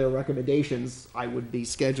outside of their recommendations I would be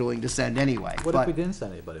scheduling to send anyway. What but if we didn't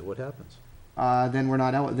send anybody? What happens? then we're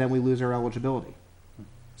not then we lose our eligibility.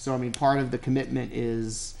 So part of the commitment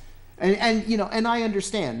is, And you know, and I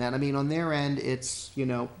understand that. I mean, on their end, it's, you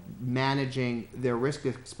know, managing their risk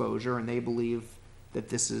exposure, and they believe that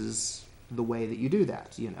this is the way that you do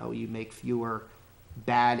that. You know, you make fewer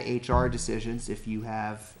bad HR decisions if you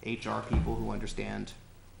have HR people who understand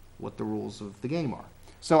what the rules of the game are.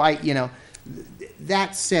 So you know,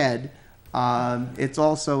 that said, it's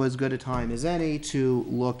also as good a time as any to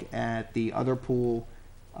look at the other pool,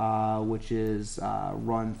 which is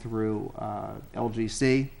run through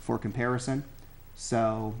LGC for comparison.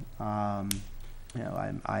 So, you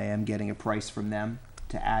know, I am getting a price from them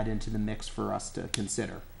to add into the mix for us to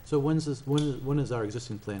consider. So when does our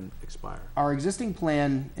existing plan expire? Our existing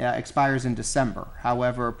plan expires in December.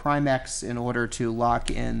 However, Primex, in order to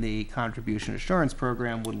lock in the contribution assurance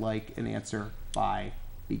program, would like an answer by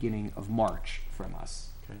beginning of March from us.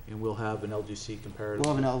 Okay, and we'll have an LGC comparative?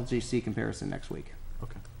 We'll have an LGC comparison next week.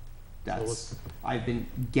 Okay. That's, I've been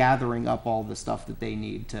gathering up all the stuff that they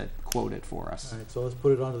need to quote it for us. All right, so let's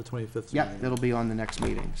put it on to the 25th. Yep, it'll be on the next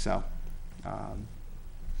meeting, so.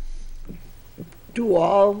 Do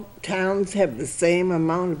all towns have the same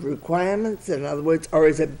amount of requirements? In other words, or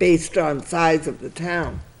is it based on size of the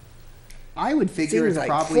town? I would figure Seems it's like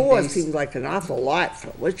probably four based, seems like an awful lot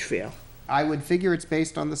for Litchfield. I would figure it's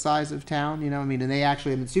based on the size of town, you know, I mean, and they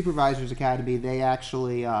actually, in the Supervisors Academy, they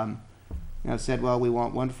actually, you know, said, well, we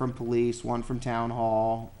want one from police, one from town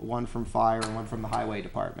hall, one from fire, and one from the highway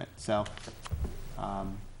department. So,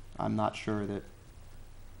 I'm not sure that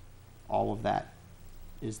all of that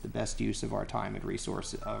is the best use of our time and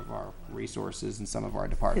resources and some of our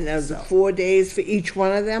And departments. there's So. 4 days for each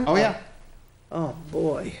one of them? Oh, yeah. Oh,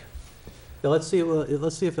 boy. Yeah, let's see if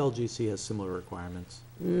LGC has similar requirements.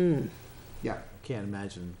 Yeah. I can't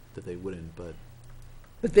imagine that they wouldn't, but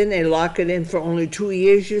But then they lock it in for only 2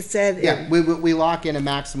 years, you said? Yeah, we lock in a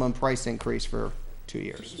maximum price increase for 2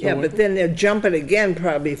 years. Yeah, but then they'll jump it again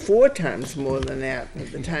probably 4 times more than that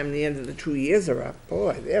at the time the end of the 2 years are up.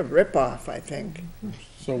 Boy, they're a rip-off, I think.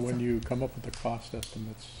 So when you come up with the cost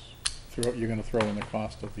estimates, you're gonna throw in the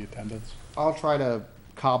cost of the attendance? I'll try to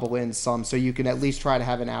cobble in some, so you can at least try to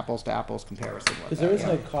have an apples to apples comparison with because there is that,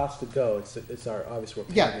 no yeah. cost to go. It's our obviously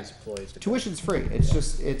we're Yeah. paying these employees to go. Tuition's free, it's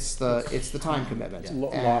just, it's the time commitment. And-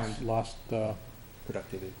 Lost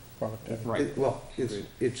Productivity. productivity. Right. Well,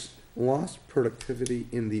 it's lost productivity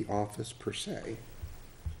in the office per se,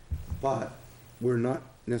 but we're not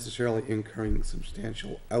necessarily incurring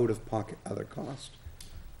substantial out-of-pocket other cost,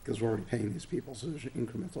 because we're already paying these people, so there's an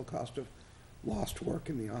incremental cost of lost work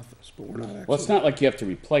in the office, but we're not actually. Well, it's not like you have to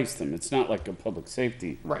replace them. It's not like a public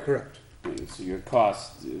safety Right. Correct. thing. So your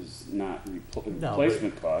cost is not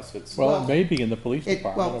replacement cost, it's. Well, it may be in the police It,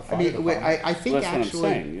 department or well, I fire mean, department. I So think that's what I'm actually,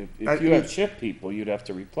 saying. I If you mean- have shift people, you'd have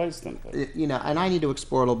to replace them. But you know, and I need to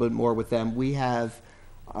explore a little bit more with them. We have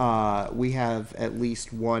at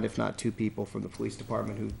least one, if not 2 people from the police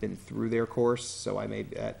department who've been through their course, so I may,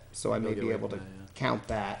 be able to count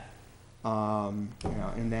that. You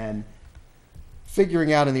know, and then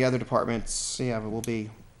figuring out in the other departments, yeah, it will be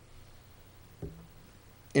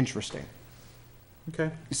interesting.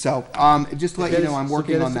 Okay. So, just to let you know, I'm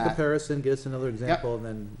working on Get us a that. comparison, get us another example, and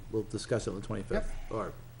then we'll discuss it on the 25th,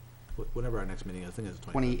 or whenever our next meeting is. I think it's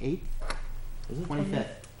the 25th. 28th, Is it 25th,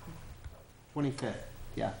 25th,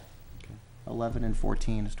 yeah. Okay. 11 and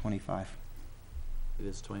 14 is 25. It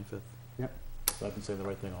is 25th. Yep. So I've been saying the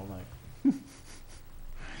right thing all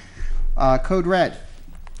night. Code Red.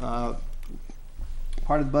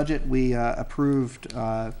 Part of the budget, we approved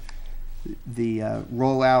the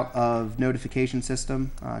rollout of notification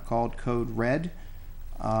system called Code Red.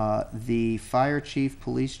 The fire chief,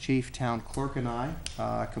 police chief, town clerk, and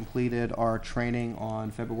I completed our training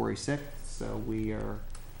on February 6th, so we are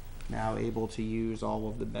now able to use all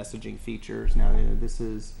of the messaging features. Now, this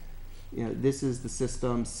is the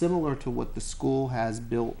system similar to what the school has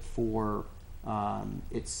built for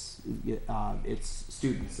its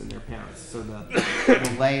students and their parents. So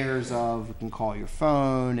the layers of, you can call your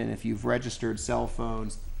phone, and if you've registered cell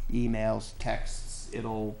phones, emails, texts,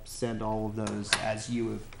 it'll send all of those as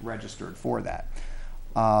you have registered for that.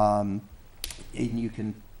 And you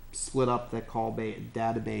can split up that call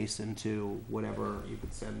database into whatever. You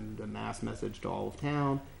could send a mass message to all of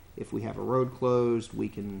town. If we have a road closed, we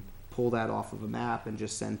can pull that off of a map and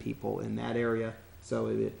just send people in that area.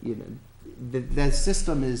 So the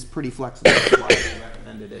system is pretty flexible. That's why I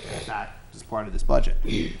recommended it back as part of this budget.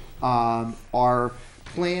 Our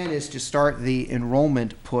plan is to start the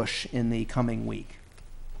enrollment push in the coming week.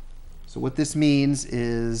 So what this means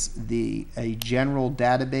is a general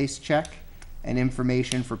database check and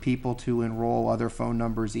information for people to enroll, other phone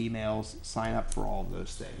numbers, emails, sign up for all of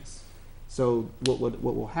those things. So what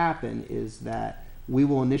will happen is that we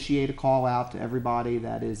will initiate a call out to everybody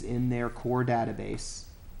that is in their core database,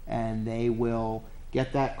 and they will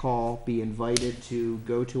get that call, be invited to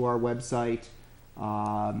go to our website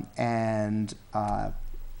and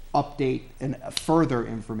update and further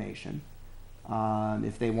information.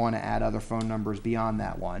 If they want to add other phone numbers beyond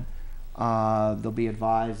that one, they'll be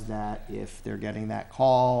advised that if they're getting that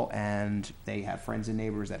call and they have friends and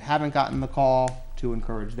neighbors that haven't gotten the call, to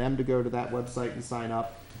encourage them to go to that website and sign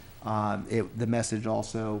up. The message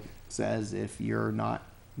also says if you're not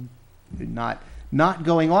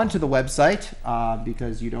going onto the website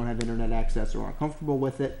because you don't have internet access or aren't comfortable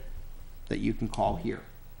with it, that you can call here.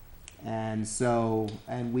 And so,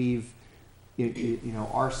 and we've, you know,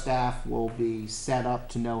 our staff will be set up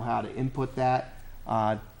to know how to input that.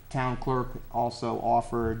 Town clerk also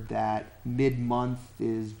offered that mid-month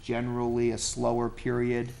is generally a slower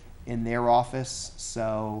period in their office,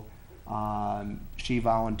 so she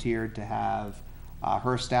volunteered to have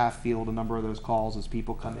her staff field a number of those calls as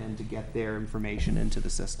people come in to get their information into the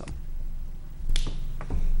system.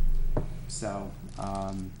 So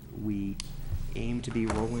we aim to be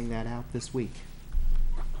rolling that out this week.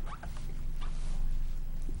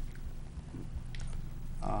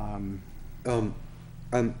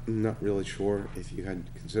 I'm not really sure if you had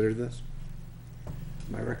considered this.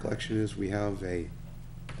 My recollection is we have a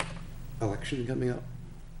election coming up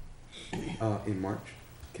in March.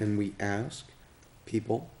 Can we ask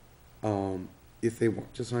people if they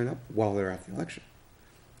want to sign up while they're at the election?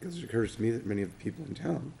 Because it occurs to me that many of the people in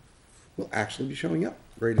town will actually be showing up,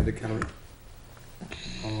 ready to count,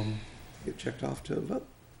 get checked off to vote.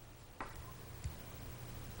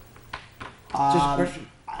 Just a question.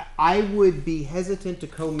 I would be hesitant to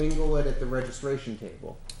commingle it at the registration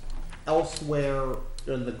table. Elsewhere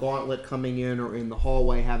in the gauntlet coming in or in the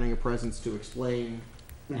hallway, having a presence to explain,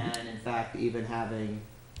 and in fact even having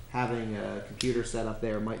a computer set up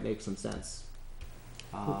there might make some sense.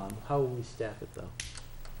 How will we staff it though?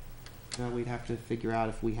 We'd have to figure out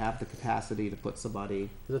if we have the capacity to put somebody.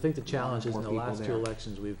 Because I think the challenge is in the More last two people there.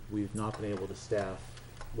 elections, we've not been able to staff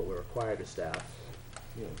what we're required to staff,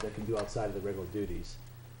 you know, that can do outside of the regular duties.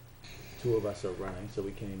 Two of us are running, so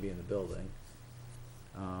we can't even be in the building.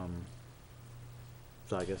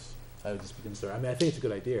 So I guess I would just be concerned. I mean, I think it's a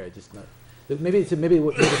good idea. I just not maybe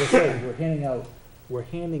what I said, we're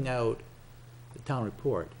handing out the town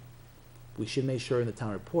report. We should make sure in the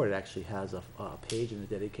town report it actually has a page in it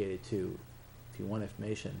dedicated to, if you want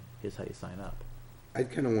information, here's how you sign up.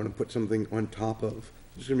 I'd kind of want to put something on top of.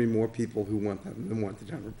 There's going to be more people who want that than want the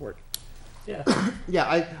town report. Yeah.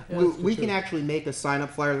 Yeah, we true. can actually make a sign-up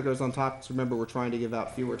flyer that goes on top. So remember, we're trying to give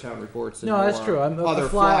out fewer town reports. And No, that's more true. I'm other the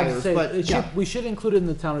flyer, flyers, say, but it yeah. we should include it in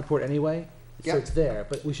the town report anyway, so Yep. it's there.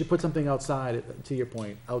 But we should put something outside, to your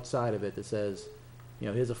point, outside of it that says, you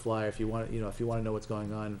know, here's a flyer if you want, you know, if you want to know what's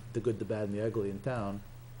going on, the good, the bad, and the ugly in town.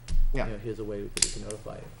 Yeah. You know, here's a way that we can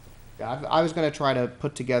notify you. Yeah, I was going to try to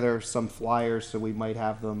put together some flyers, so we might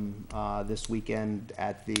have them this weekend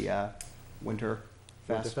at the Winter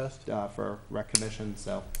Fest, Winterfest? For Rec Commission.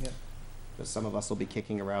 So, Yep. because some of us will be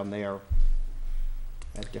kicking around there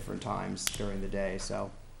at different times during the day. So,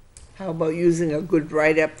 How about using a good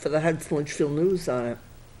write-up for the Hudson Litchfield News on it?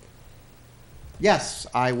 yes,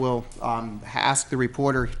 I will ask the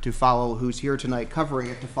reporter to follow, who's here tonight covering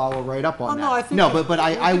it, to follow right up on Oh, that. no, I think no, we- but we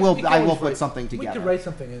I can- will we can I will always put write- something We together. could write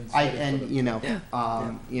something in. You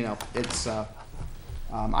know, it's I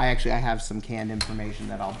have some canned information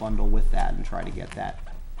that I'll bundle with that and try to get that.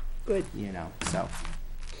 Good. You know, so,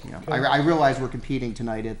 you know, I realize we're competing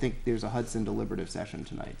tonight. I think there's a Hudson deliberative session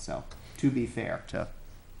tonight, so to be fair to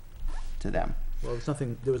them, Well,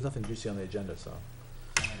 there was nothing juicy on the agenda, so.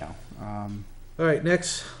 you know. All right,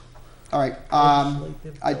 next. All right,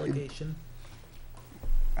 Legislative I- delegation.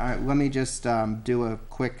 all right, let me just do a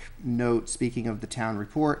quick note. Speaking of the town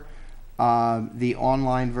report, the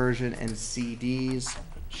online version and CDs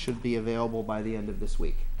should be available by the end of this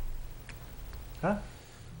week. Huh?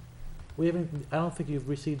 We haven't, I don't think you've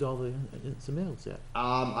received all the submittals yet.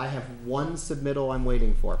 I have one submittal I'm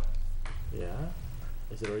waiting for. Yeah?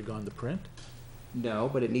 Is it already gone to print? No,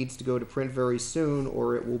 but it needs to go to print very soon,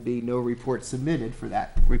 or it will be no report submitted for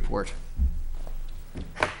that report.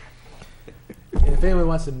 And if anyone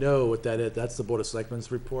wants to know what that is, that's the Board of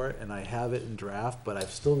Selectmen's report, and I have it in draft, but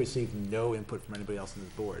I've still received no input from anybody else on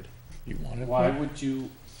this board. You want input? Why would you?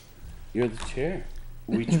 You're the chair.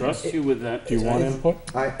 We trust you with that. Do you want input?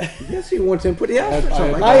 Yes, he wants input. He asked for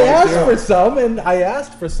something. I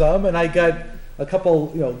asked for some, and I got a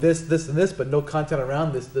couple, you know, this, and this, but no content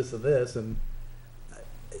around this, and this, and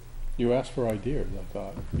You asked for ideas, I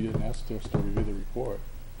thought. You didn't ask us to review the report.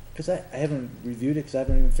 Because I haven't reviewed it, because I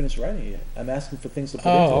haven't even finished writing it yet. I'm asking for things to put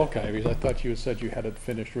into it. Oh, okay, because I thought you said you had it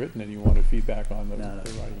finished written and you wanted feedback on the No, no, no,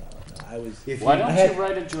 the writing. no, I was, If Why you- don't I had- you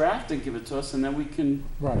write a draft and give it to us, and then we can,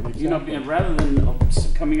 Right, you know, exactly. and rather than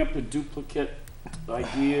coming up with duplicate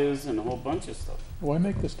ideas and a whole bunch of stuff. Why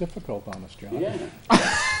make this difficult on us, John? Yeah.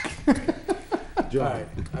 John, alright,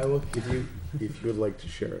 I will, if you would like to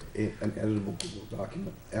share an editable Google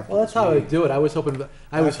document after well, that's this how I meeting- do it. I was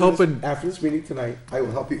hoping, After this meeting tonight, I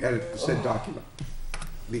will help you edit said document.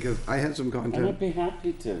 Because I had some I would content. be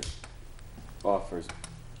happy to offer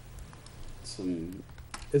some.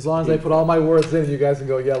 as long as I put all my words in, you guys can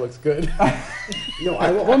go, yeah, looks good. No,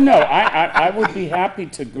 I will. Well, no, I would be happy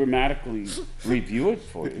to grammatically review it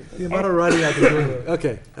for you. The amount of writing I can do.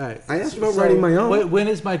 Okay, alright. I asked about writing my own. When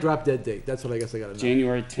is my drop dead date? That's what I guess I gotta know.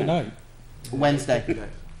 January 10th. Tonight. Wednesday.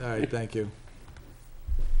 Alright, thank you.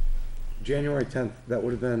 January 10th. That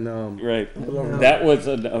would have been. Right. No. That was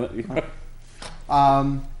another.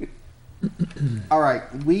 All right,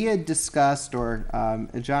 we had discussed, or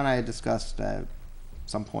John and I had discussed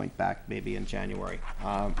some point back, maybe in January,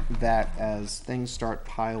 that as things start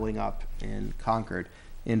piling up in Concord,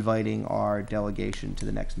 inviting our delegation to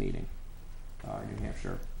the next meeting, New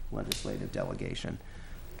Hampshire legislative delegation.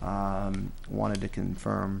 Wanted to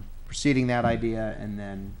confirm proceeding that idea, and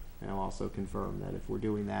then also confirm that if we're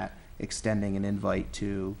doing that, extending an invite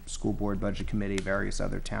to school board, budget committee, various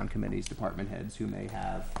other town committees, department heads who may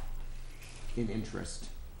have an interest.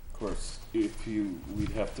 Of course, we'd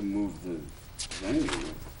have to move the venue.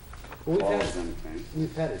 Well, All of them can.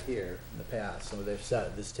 we've had it here in the past, so they've sat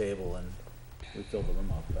at this table and we filled the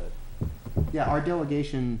room up, but. Yeah, our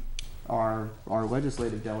delegation, our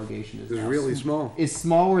legislative delegation It was really small. is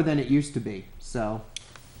smaller than it used to be. So,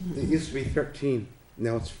 It used to be 13.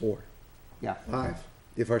 Now it's 4. yeah, 5.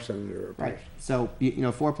 If our senator appears. right. So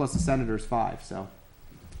 4 plus the senator is 5. So,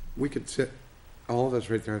 We could sit, all of us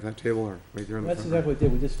right there at that table or right there on the That's front. exactly what we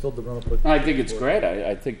did, we just filled the room up with. I think it's great.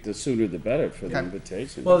 I think the sooner the better for the Okay.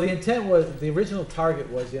 invitation. Well, the intent was, the original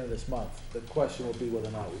target was the end of this month. The question will be whether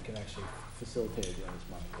or not we can actually facilitate it at the end of this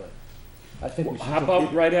month, but I think we should. How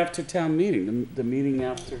about right after town meeting, the meeting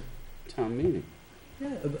after town meeting? Yeah,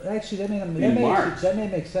 actually, March. that may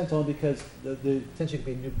make sense only because the potentially could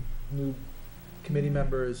be new committee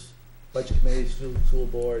members, budget committee, school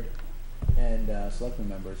board, and selectmen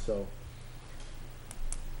members, so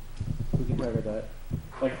we can cover that.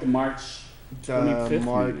 Like the March 25th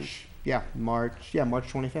meeting. March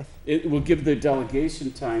 25th. It will give the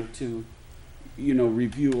delegation time to,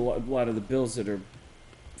 review a lot of the bills that are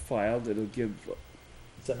filed. It'll give,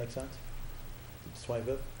 Does that make sense? It's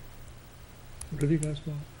 25th? What have you guys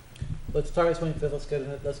got? Let's target 25th, let's get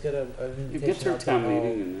an you get invitation to a out to town all,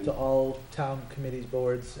 meeting and to then, all town committees,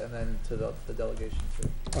 boards, and then to the delegation too.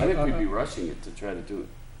 I think we'd be rushing it to try to do it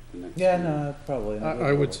the next. Yeah, meeting. no, probably.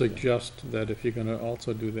 I would suggest that if you're gonna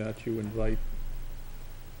also do that, you invite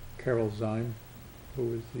Carol Zime,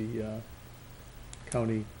 who is the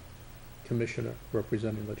county commissioner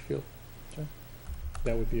representing Litchfield. Sure.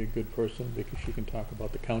 That would be a good person because she can talk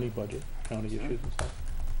about the county budget, county Sure. issues and stuff.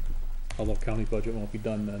 Although county budget won't be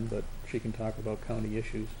done then, but she can talk about county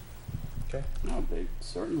issues. No, they,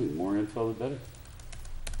 certainly, more info the better.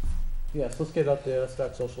 Yes, let's get it out there, let's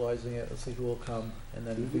start socializing it, let's see who will come, and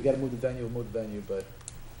then if we gotta move the venue, we'll move the venue, but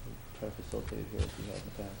we'll try to facilitate it here as we have in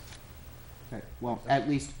the past. Okay. Well, at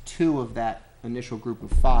least 2 of that initial group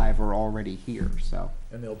of 5 are already here. So,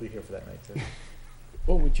 And they'll be here for that night too.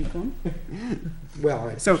 Oh, would you come? Well,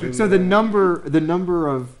 I so assume the that- number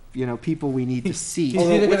of people we need to see. He's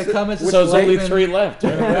either gonna what's come as a So there's only selectman 3 left. or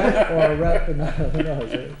a rep, or a rep, and who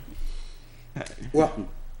knows, right? Well,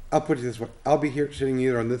 I'll put it this way. I'll be here sitting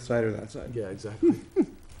either on this side or that side. Yeah, exactly.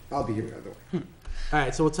 I'll be here either way.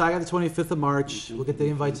 Alright, so we'll target the 25th of March, we'll get the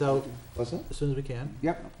invites out What's that? as soon as we can,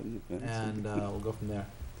 Yep. and we'll go from there.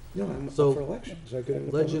 No, I'm So, up for election. So I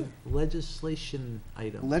could Legislation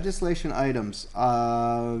item. Legislation items.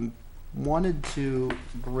 Wanted to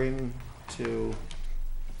bring to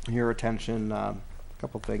your attention a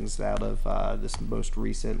couple things out of this most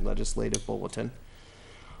recent legislative bulletin.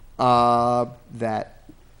 That,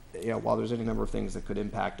 while there's any number of things that could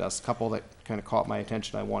impact us, a couple that kind of caught my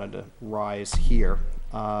attention I wanted to rise here.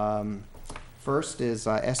 First is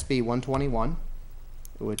SB 121,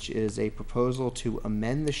 which is a proposal to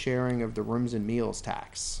amend the sharing of the rooms and meals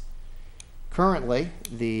tax. Currently,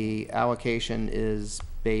 the allocation is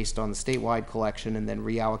based on the statewide collection and then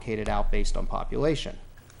reallocated out based on population.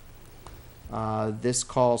 This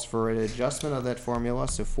calls for an adjustment of that formula,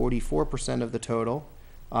 so 44% of the total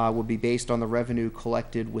would be based on the revenue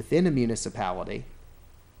collected within a municipality,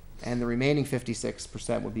 and the remaining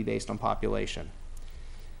 56% would be based on population.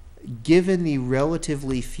 given the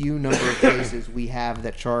relatively few number of places we have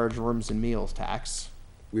that charge rooms and meals tax,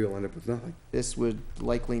 We'll end up with nothing. this would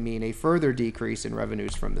likely mean a further decrease in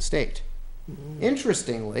revenues from the state.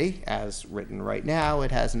 Interestingly, as written right now,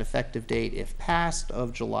 it has an effective date, if passed,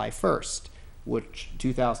 of July 1st, which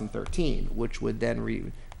 2013, which would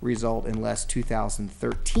then result in less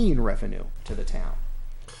 2013 revenue to the town.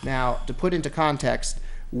 Now, to put into context,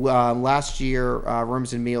 last year,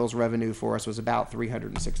 rooms and meals revenue for us was about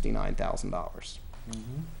 $369,000.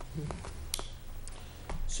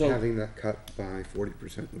 So, Having that cut by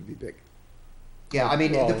 40% would be big. Yeah, I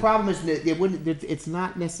mean, the Well- problem is that it wouldn't, it's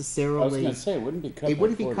not I was necessarily. gonna say, it wouldn't be cut It by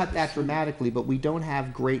wouldn't be cut that 40%. dramatically, but we don't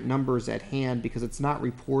have great numbers at hand because it's not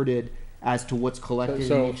reported as to what's collected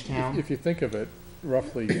So in each town. if you think of it,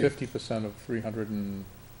 roughly 50% of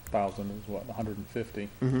 300,000 is what, 150?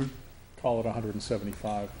 Mhm. Call it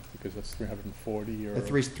 175, because that's 340 or The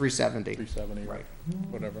 370. 370, Right.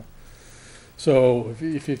 whatever. So if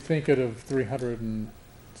you think it of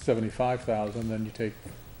 375,000, then you take,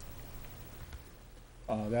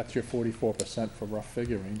 that's your 44% for rough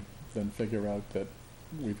figuring, then figure out that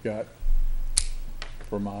we've got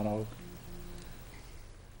Vermont,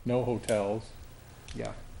 no hotels,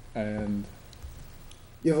 Yeah. and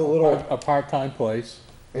You have a little. a part-time place.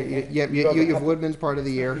 You have Woodman's part of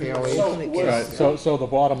the year, Haley. So, Right, so the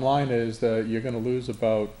bottom line is that you're gonna lose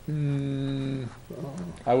about,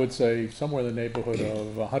 I would say somewhere in the neighborhood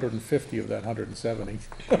of 150 of that 170.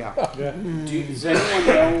 Yeah. does anyone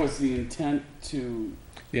know, was the intent to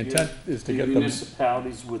The intent is to the get them,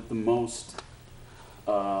 municipalities with the most,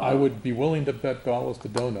 I would be willing to bet dollars to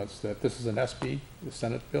donuts that this is an SB, the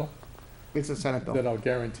Senate bill, It's a Senate bill. that I'll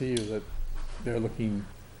guarantee you that they're looking,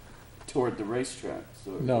 toward the racetracks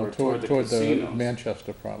or no, or toward the casinos?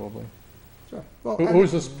 Manchester probably. Sure. Well,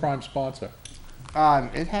 Who's this prime sponsor?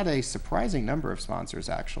 it had a surprising number of sponsors,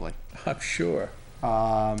 actually. I'm sure.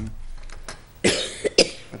 Let's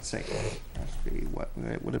see. SB,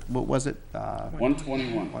 what was it?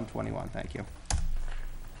 121. 121, thank you.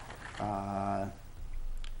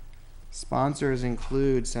 Sponsors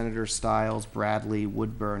include Senator Stiles, Bradley,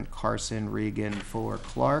 Woodburn, Carson, Regan, Fuller,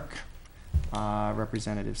 Clark,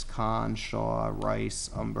 Representatives Khan, Shaw, Rice,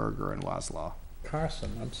 Umberger, and Waslaw.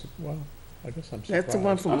 Carson, well, I guess I'm surprised. That's the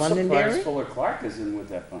one from I'm Londonderry? surprised Fuller Clark is in with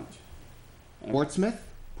that bunch. Portsmouth?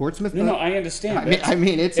 Portsmouth? No, I understand. I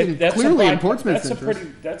mean, it's That's a clearly in bi- Portsmouth's that's a interest.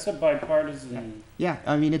 pretty, that's a bipartisan, Yeah,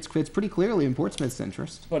 I mean, it's pretty clearly in Portsmouth's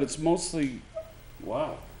interest. but it's mostly,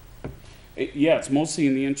 wow. Yeah, it's mostly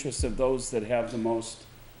in the interest of those that have the most,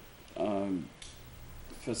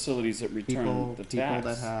 facilities that return the People that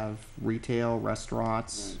tax. have retail,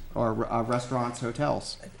 restaurants, or restaurants,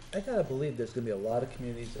 hotels. I gotta believe there's gonna be a lot of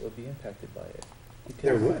communities that would be impacted by it.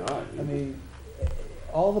 There Because, would. God, I mean,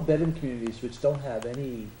 all the bedroom communities which don't have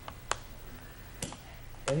anything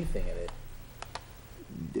in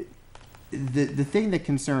it. The thing that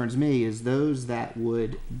concerns me is those that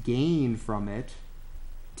would gain from it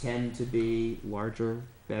tend to be larger,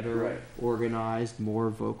 better Right. organized, more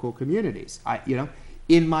vocal communities.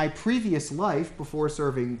 In my previous life before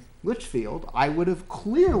serving Litchfield, I would have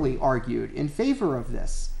clearly argued in favor of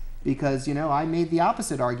this because, I made the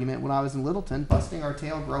opposite argument when I was in Littleton, busting our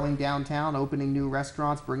tail, growing downtown, opening new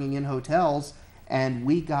restaurants, bringing in hotels, and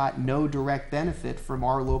we got no direct benefit from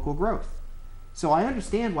our local growth. So I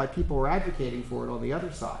understand why people are advocating for it on the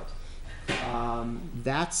other side.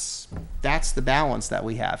 That's the balance that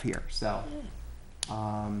we have here. So,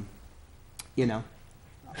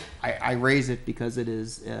 I raise it because it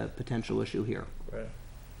is a potential issue here. Right.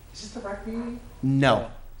 Is this the rec meeting? No.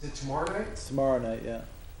 Is it tomorrow night? It's tomorrow night, yeah.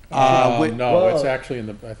 No, it's well- actually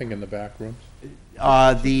I think in the back rooms.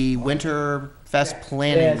 The Winter Fest Yeah,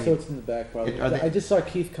 planning. so it's in the back probably. Are they- I just saw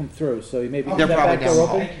Keith come through, so maybe. They're is that probably back door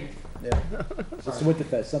down open? Thank you. Yeah. It's the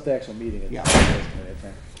Winterfest, it's not the actual meeting. It's Yeah. the Winterfest committee, I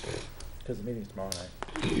think. Because the meeting's tomorrow night.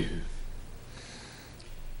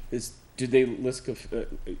 Did they list,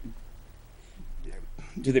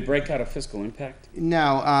 do they break out a fiscal impact?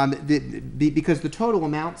 No, because the total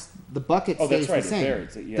amounts, the bucket Oh, that's stays the right, same. there,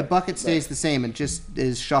 yeah. The bucket stays Right. the same and just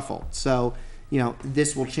is shuffled. So,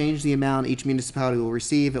 this will change the amount each municipality will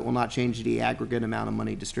receive. It will not change the aggregate amount of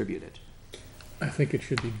money distributed. I think it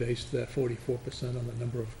should be based that 44% on the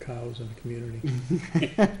number of cows in the community.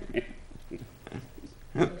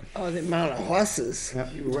 Oh, the amount of horses.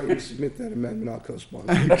 You were right, you submit that amendment, I'll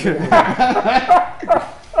co-sponsor.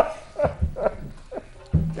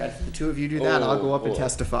 If the two of you do that, I'll go up and Oh.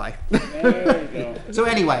 testify. There you go. So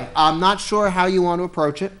anyway, I'm not sure how you want to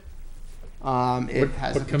approach it. It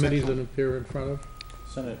has What a committees potential. it appear in front of?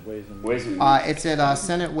 Senate Ways and Ways and It's at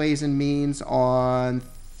Senate Ways and Means on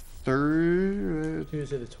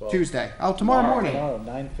Tuesday the 12th. Tuesday. Oh, tomorrow morning. Tomorrow,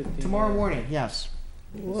 9:15. Tomorrow morning, yes.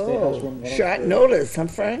 Whoa, short notice, huh,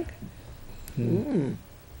 Frank? Well,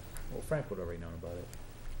 Frank would already known about it.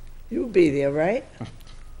 You'll be there, right?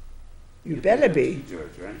 You better be. George,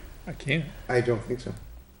 right? I can't. I don't think so.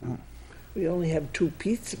 We only have 2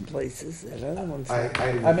 pizza places, that other one's. I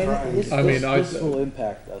mean, this, I mean, this will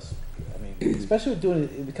impact us. I mean, especially with doing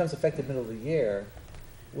it, it becomes effective middle of the year.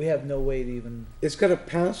 We have no way to even, It's gotta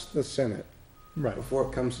pass the Senate Right. before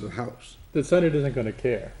it comes to the House. The Senate isn't gonna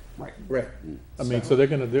care. Right. Right. I mean, so they're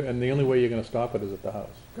gonna do, and the only way you're gonna stop it is at the House.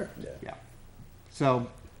 Yeah. So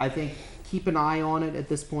I think keep an eye on it at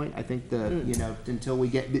this point. I think you know, until we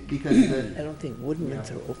get, because the, I don't think Woodman's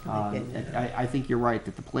are open again. I think you're right,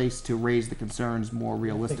 that the place to raise the concerns more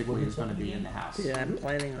realistically is gonna be in the House. Yeah, I'm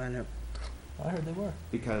planning on it I heard they were.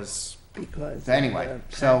 Because, because. Anyway,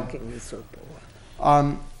 the so- parking is so poor.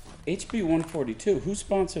 HB 142, who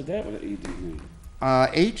sponsored that with ED?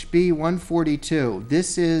 HB 142,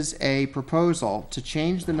 this is a proposal to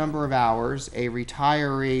change the number of hours a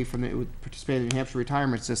retiree from the participating in the New Hampshire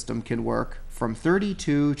retirement system can work from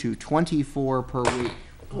 32 to 24 per week.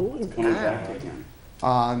 Coming back again.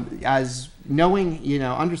 As knowing, you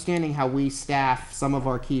know, understanding how we staff some of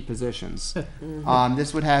our key positions,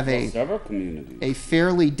 this would have Several communities. a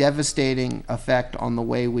fairly devastating effect on the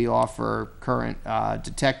way we offer current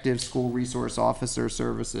detective, school resource officer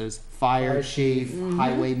services, fire chief,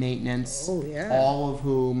 highway maintenance, Oh, yeah. all of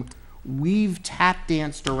whom we've tap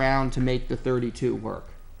danced around to make the 32 work.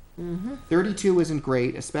 32 isn't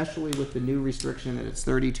great, especially with the new restriction that it's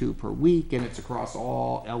 32 per week and it's across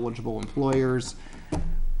all eligible employers.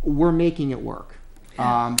 We're making it work.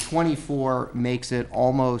 24 makes it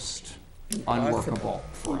almost unworkable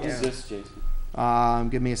for What us. is this, Jason?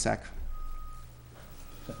 Give me a sec.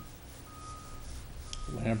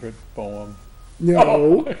 Lambert, Boehm.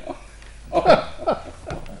 No.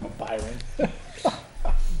 Byron.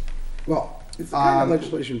 Well, it's the kind of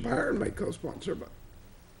legislation Byron might co-sponsor, but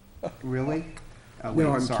Really? Oh,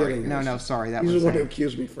 No, I'm sorry. kidding. No, sorry. That he's was the one who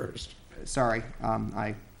accused me first. sorry.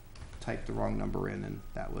 I typed the wrong number in, and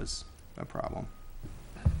that was a problem.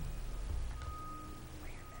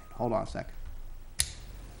 Hold on a sec.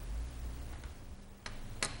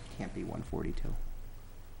 Can't be 142.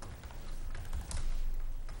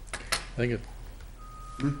 I think it,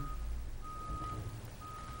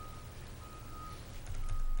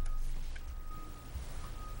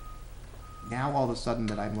 Now all of a sudden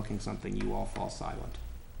that I'm looking something, you all fall silent.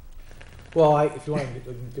 Well, if you want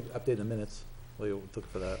to give update the minutes, we'll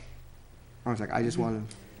look for that. I was like, I just wanted.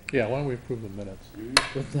 yeah, why don't we approve the minutes?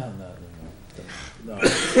 No.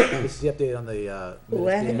 This is the update on the, Will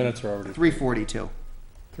The that, minutes are already 342.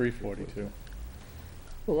 342.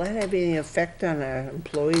 will that have any effect on our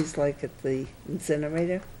employees like at the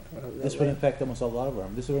incinerator? this would affect almost a lot of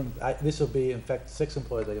them. This will be, in fact, 6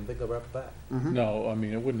 employees I can think of right off the bat. No, I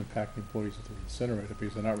mean, it wouldn't impact the employees at the incinerator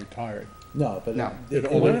because they're not retired. No, but. No. It it-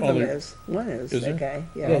 only- One of them only- is, one is, Is that there? guy,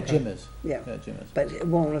 Yeah, yeah. Jim is. Yeah, Yeah, Jim is. but it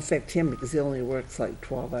won't affect him because he only works like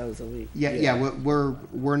 12 hours a week. Yeah,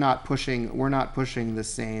 we're not pushing the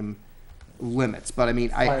same limits, but I mean,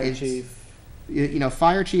 Fire chief, You know,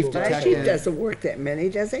 fire chief, Well, Fire chief detective. doesn't work that many,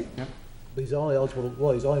 does he? but he's only eligible,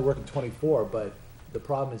 well, he's only working 24, but the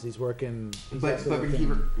problem is he's working, he's But, also but working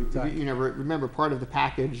he, time. you know, remember, part of the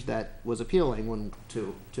package that was appealing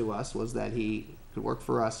to us was that he could work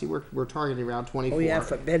for us. We're targeting around 24. Oh, yeah,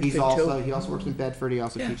 for Bedford, He too. also works in Bedford. He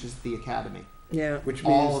also teaches at the academy. Yeah. Which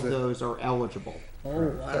All means of that those are eligible. Oh,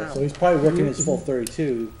 wow. So he's probably working his full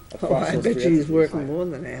 32 Oh, across I those bet 3 you he's entities. working more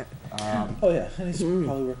than that. Oh, yeah, and he's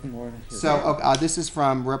probably working more. than- So this is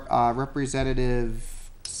from Representative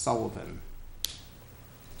Sullivan,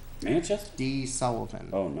 Manchester? D. Sullivan,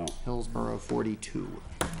 Oh, no. Hillsborough 42.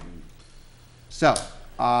 So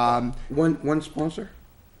one sponsor,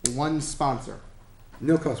 one sponsor,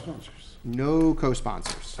 no co-sponsors. no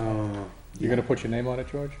co-sponsors. You're gonna put your name on it,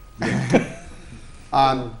 George?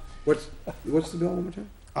 What's the bill one more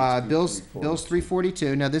time? Bill's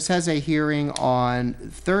 342. Now this has a hearing on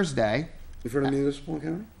Thursday. In front of municipal and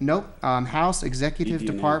county? Nope. House Executive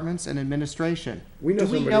ED&A. Departments and Administration. We know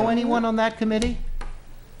Do we somebody know on anyone on that committee?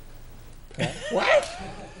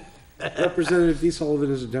 Representative D.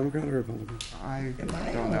 Sullivan is a Democrat or Republican? I Am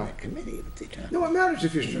I don't on know. that committee? What's he talking- No, it matters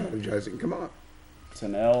if you're strategizing. Come on. It's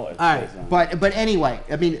an L. It All right, says on. but anyway,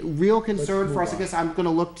 I mean, real concern for us. I guess I'm going to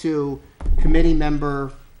look to committee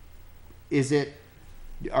member. Is it,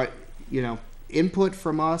 you know, input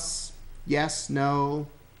from us? Yes, no.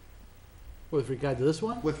 With regard to this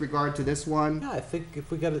one? With regard to this one, Yeah, I think if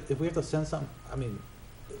we have to send something, I mean,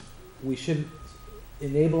 we shouldn't,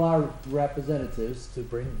 enable our representatives to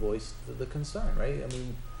bring voice to the concern, right? I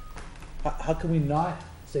mean, how can we not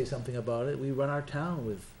say something about it? We run our town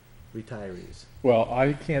with retirees. Well,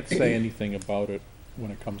 I can't say anything about it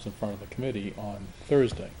when it comes in front of the committee on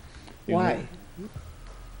Thursday. You know, Why?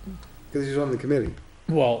 Because he's on the committee.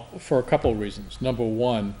 Well, for a couple of reasons. Number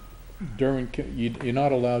one, you're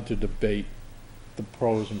not allowed to debate the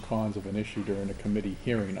pros and cons of an issue during a committee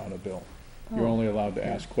hearing on a bill. You're only allowed to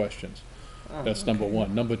ask questions. That's number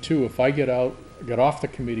one. Number two, if I get off the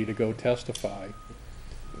committee to go testify,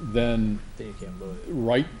 then Then you can't vote.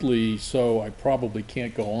 rightly so, I probably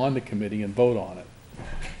can't go on the committee and vote on it.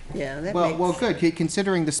 Yeah, that Well, makes. good.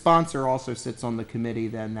 Considering the sponsor also sits on the committee,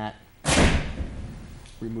 then that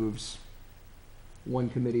removes one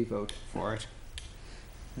committee vote for it.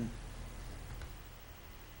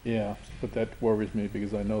 Yeah, but that worries me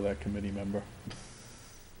because I know that committee member.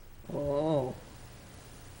 Oh.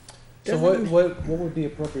 So Doesn't- what would be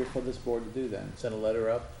appropriate for this board to do then? Send a letter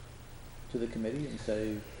up to the committee and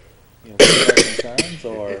say, you know, what are our concerns,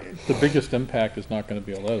 or? The biggest impact is not gonna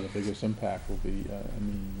be a letter. The biggest impact will be,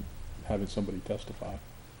 having somebody testify.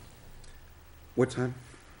 What time?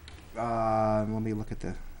 Let me look at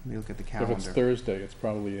the If it's calendar. Thursday, it's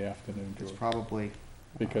probably the afternoon, It's George, probably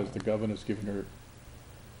because the governor's giving her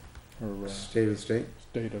State of the state?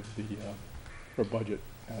 state of the, her budget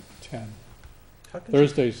at 10. How can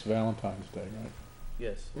Thursday's Valentine's Day, right?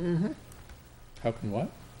 Yes. Mhm. How can what?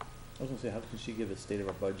 I was gonna say, how can she give a state of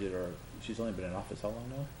our budget, or she's only been in office how long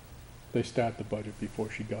now? They start the budget before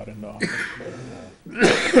she got into office.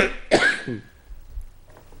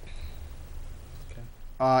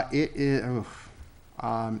 it is.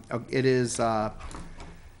 It is 1:15.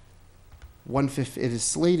 It is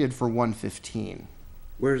slated for 1:15.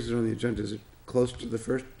 Where is it on the agenda? Is it close to the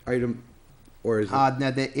first item, or is it?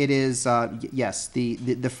 No, it is. Yes, the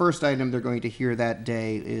first item they're going to hear that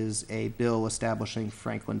day is a bill establishing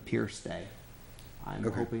Franklin Pierce Day. I'm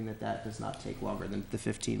Okay. hoping that does not take longer than the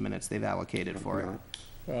 15 minutes they've allocated for it.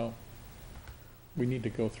 Well, we need to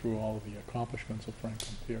go through all of the accomplishments of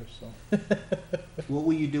Franklin Pierce, so What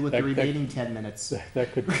will you do with the That- that- remaining 10 minutes?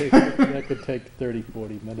 that could take 30,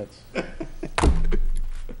 40 minutes.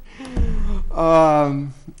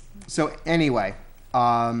 So anyway,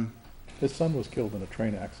 His son was killed in a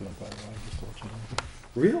train accident, by the way, just to let you know.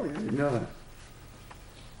 Really? I didn't know that.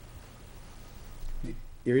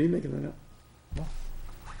 Are you making that up?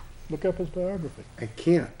 Look up his biography. I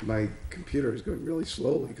can't. My computer is going really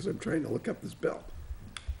slowly because I'm trying to look up this bill.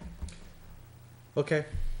 Okay.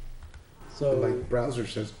 My So, browser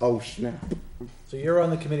says, "Oh snap!" so you're on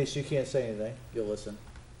the committee, so you can't say anything, you'll listen.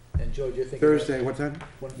 And George, you're thinking. Thursday, what time?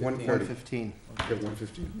 1:15. 1:15. Okay,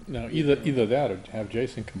 1:15. No, either that or have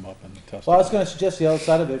Jason come up and testify. Well, I was gonna suggest the other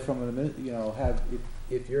side of it from a minute, you know, have,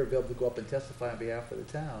 if you're available to go up and testify on behalf of the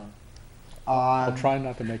town. I'll try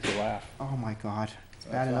not to make you laugh. Oh my God, it's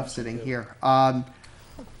bad That's enough awesome, sitting too. here.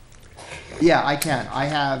 Yeah, I can. I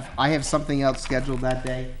have something else scheduled that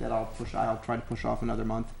day that I'll try to push off another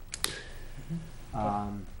month.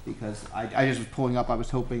 Because I just was pulling up. I was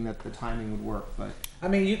hoping that the timing would work, but I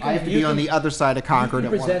mean, you can. I have to you be on can- the other side of Concord you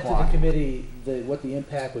at can 1 present to the o'clock. committee what the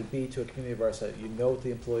impact would be to a community of our size. You know what the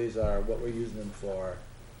employees are, what we're using them for.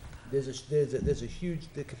 There's a huge,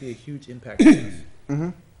 there could be a huge impact to us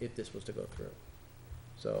Mhm. if this was to go through.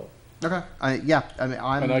 So, Okay. Yeah. I mean,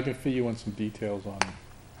 And I can fill you in some details on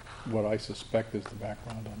what I suspect is the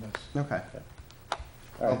background on this. Okay.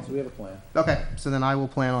 all right, so we have a plan. Okay. So then I will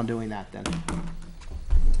plan on doing that then.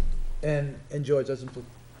 And George doesn't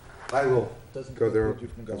I will doesn't go there preclude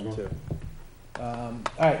you from as going well. too. All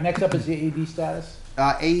right, next up is the AED status.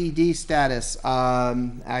 AED status.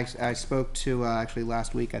 I spoke to actually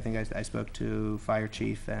last week. I think I spoke to Fire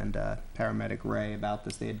Chief and Paramedic Ray about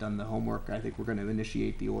this. They had done the homework. I think we're going to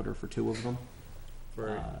initiate the order for 2 of them.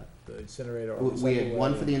 For the incinerator. or We had recycle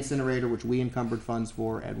one area. for the incinerator, which we encumbered funds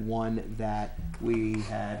for, and one that we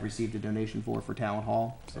had received a donation for Town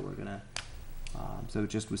Hall. So we're gonna. So it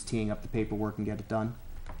just was teeing up the paperwork and get it done.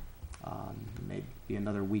 Maybe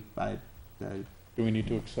another week by the. Do we need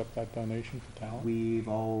to accept that donation for talent? We've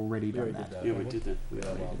already We done already that. did that. Yeah, we did that. We Yeah,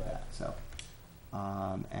 already well, did that. that,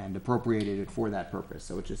 so, and appropriated it for that purpose,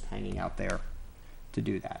 so it's just hanging out there to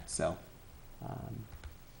do that, so.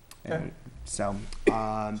 Okay. and So,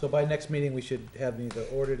 So by next meeting, we should have either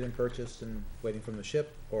ordered and purchased and waiting from the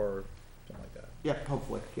ship, or something like that. yeah,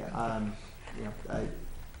 hopefully, yeah, you know,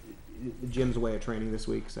 Jim's away at training this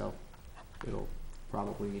week, so it'll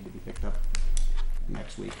probably need to be picked up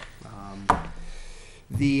next week.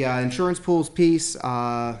 The insurance pools piece,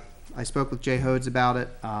 I spoke with Jay Hodes about it,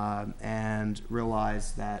 and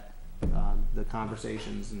realized that The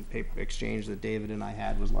conversations and paper exchange that David and I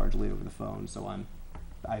had was largely over the phone, so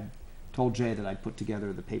I told Jay that I'd put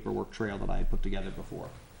together the paperwork trail that I had put together before.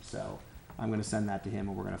 So I'm gonna send that to him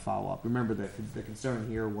and we're gonna follow up. Remember, the concern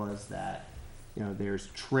here was that, you know, there's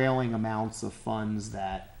trailing amounts of funds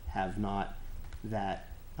that have not,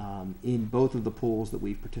 in both of the pools that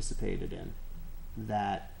we've participated in,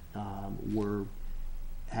 that,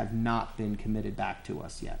 have not been committed back to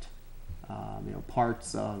us yet. You know,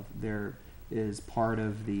 there is part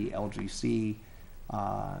of the LGC,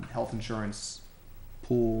 health insurance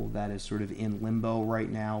pool that is sort of in limbo right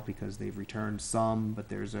now because they've returned some, but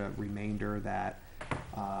there's a remainder that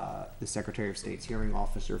the Secretary of State's hearing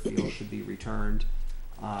officer feels should be returned.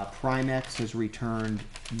 Primex has returned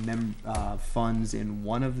funds in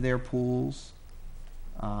one of their pools,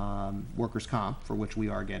 workers' comp, for which we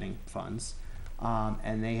are getting funds,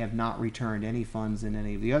 and they have not returned any funds in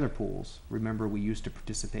any of the other pools. Remember, we used to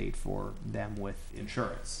participate for them with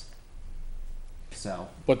insurance. So,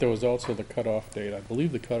 But there was also the cutoff date. I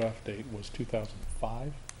believe the cutoff date was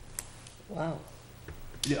 2005. Wow.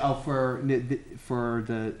 for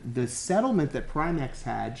the settlement that Primex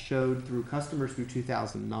had showed through customers through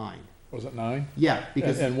 2009. Was it 9? Yeah,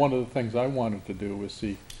 because And one of the things I wanted to do was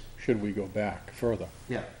see, should we go back further?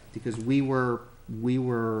 yeah, because we were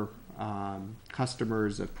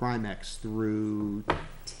customers of Primex through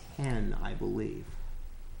 10, I believe.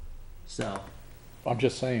 So, I'm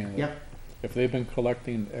just saying that yep. if they've been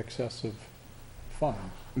collecting excessive funds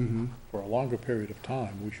Mm-hmm. for a longer period of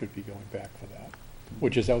time, we should be going back for that,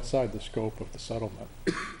 which is outside the scope of the settlement.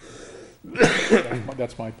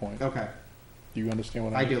 That's my point. Okay. Do you understand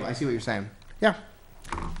what I I mean? do. I see what you're saying. Yeah.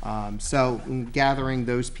 So gathering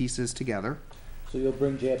those pieces together. So you'll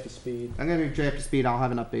bring Jay up to speed. I'm gonna bring Jay up to speed. I'll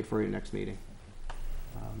have an update for you next meeting.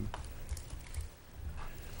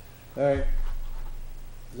 All right.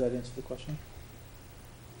 Does that answer the question?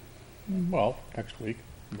 Well, next week,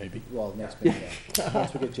 maybe. Well, next meeting, yeah.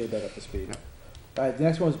 Once we get Jay back up to speed. All right, the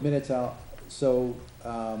next one is minutes out. So,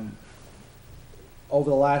 over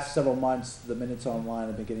the last several months, the minutes online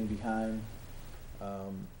have been getting behind.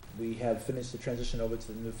 We have finished the transition over to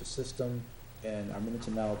the new system, and our minutes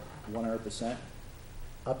are now 100%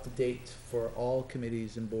 up to date for all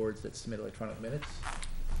committees and boards that submit electronic minutes.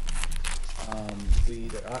 The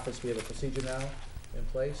office, we have a procedure now in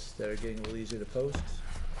place that are getting a little easier to post.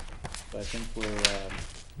 But I think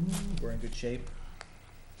we're in good shape.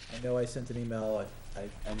 I know I sent an email, I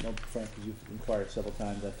know, Frank, because you've inquired several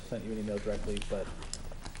times, I've sent you an email directly, but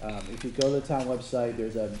if you go to the town website,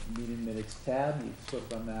 there's a meeting minutes tab, you click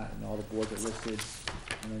on that, and all the boards are listed,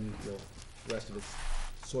 and then the rest of it's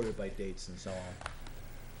sorted by dates and so on.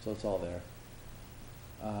 So it's all there.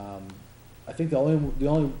 I think the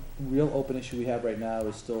only real open issue we have right now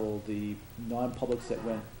is still the non-publics that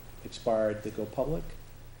went expired that go public.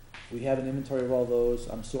 We have an inventory of all those.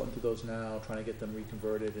 I'm sorting through those now, trying to get them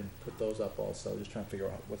reconverted and put those up also, just trying to figure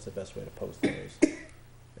out what's the best way to post those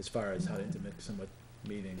as far as how to intermix them with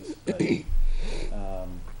meetings, but we'll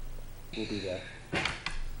do that.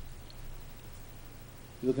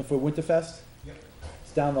 You looking for Winterfest? Yep.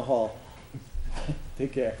 It's down the hall.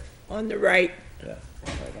 Take care. On the right. Yeah,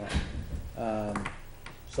 right on.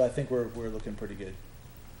 So I think we're looking pretty good.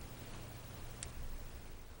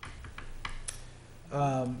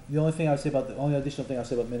 The only additional thing I'll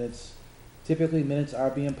say about minutes, typically minutes are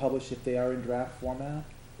being published if they are in draft format,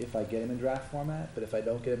 if I get them in draft format, but if I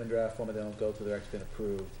don't get them in draft format, they don't go till they're actually been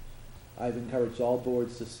approved. I've encouraged all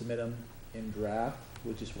boards to submit them in draft,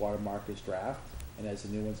 which is watermarked as draft, and as the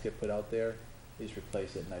new ones get put out there, they just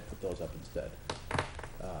replace it and I put those up instead.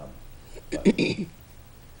 But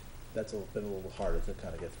that's been a little harder to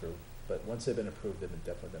kind of get through, but once they've been approved, they've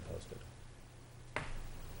definitely been posted.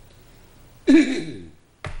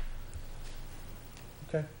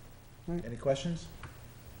 Okay. Right. Any questions?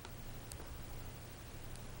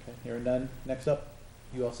 Okay, hearing none. Next up,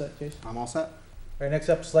 you all set, Jason? I'm all set. All right, next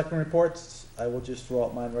up, Selectmen reports. I will just throw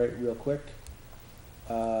out mine real quick.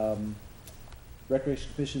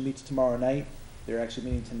 Recreation Commission meets tomorrow night. They're actually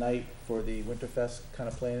meeting tonight for the Winterfest kind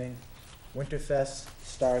of planning. Winterfest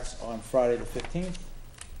starts on Friday the 15th,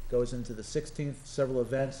 goes into the 16th, several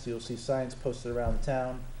events. You'll see signs posted around the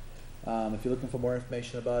town. If you're looking for more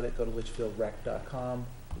information about it, go to litchfieldrec.com,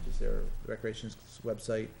 which is their recreation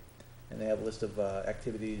website, and they have a list of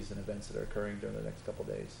activities and events that are occurring during the next couple of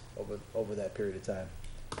days over that period of time.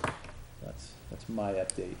 That's my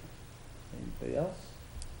update. Anybody else?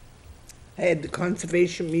 I had the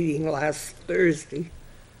conservation meeting last Thursday.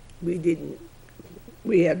 We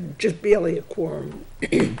had just barely a quorum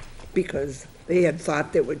because they had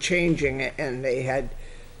thought they were changing it and they had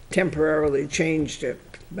temporarily changed it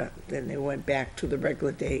but then they went back to the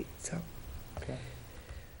regular date, so. Okay.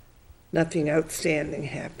 Nothing outstanding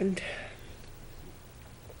happened.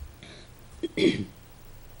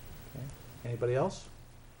 Anybody else?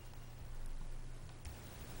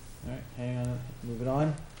 All right, hang on, moving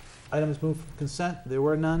on. Items moved from consent, there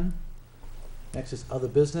were none. Next is other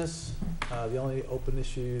business. The only open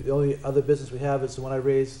issue, the only other business we have is the one I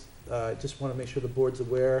raised. I just want to make sure the board's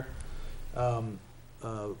aware. A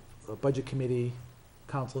budget committee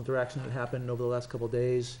council interaction that happened over the last couple of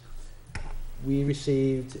days. We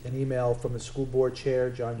received an email from the school board chair,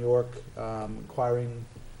 John York, inquiring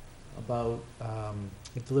about a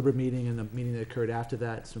deliberate meeting and the meeting that occurred after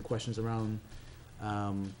that, some questions around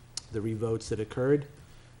the revotes that occurred.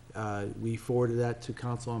 We forwarded that to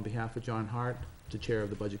council on behalf of John Hart, the chair of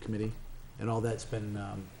the budget committee, and all that's been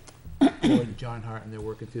forwarded to John Hart, and they're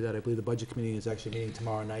working through that. I believe the budget committee is actually meeting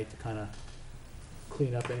tomorrow night to kind of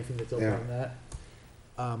clean up anything that's over Yeah. on that.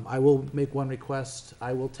 I will make one request.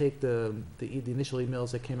 I will take the initial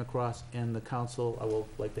emails that came across and the council, I will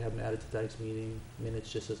like to have them added to tonight's meeting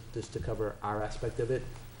minutes just to cover our aspect of it.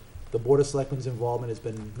 The Board of Selectmen's involvement has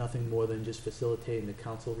been nothing more than just facilitating the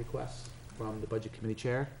council requests from the budget committee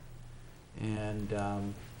chair. And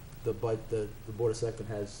the Board of Selectmen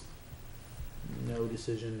has no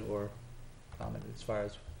decision or comment as far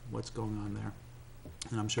as what's going on there.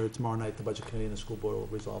 And I'm sure tomorrow night, the budget committee and the school board will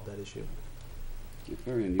resolve that issue.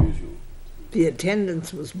 Very unusual. The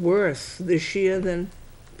attendance was worse this year than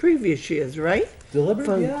previous years, right? Deliberate,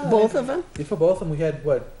 For yeah. both of them? For both of them, we had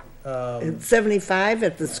what? And 75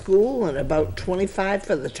 at the school and about 25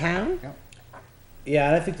 for the town? Yeah,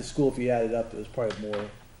 and I think the school, if you added up, it was probably more.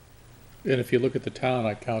 And if you look at the town,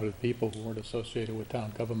 I counted people who weren't associated with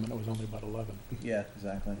town government, it was only about 11. Yeah,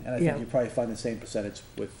 exactly. And I Yeah. think you probably find the same percentage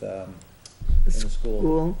with in the school.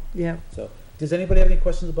 School, yeah. So, does anybody have any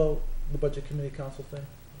questions about the budget committee council thing?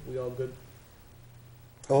 We all good?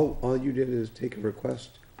 All you did is take a request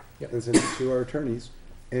Yep. and send it to our attorneys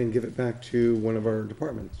and give it back to one of our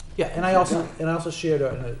departments. Yeah, and I also shared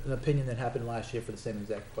an opinion that happened last year for the same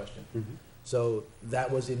exact question. Mhm. So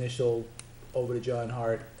that was the initial over to John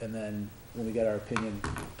Hart, and then when we got our opinion,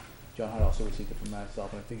 John Hart also received it from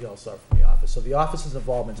myself, and I think he also saw it from the office. So the office's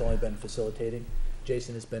involvement's only been facilitating.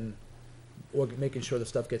 Jason has been making sure the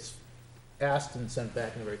stuff gets asked and sent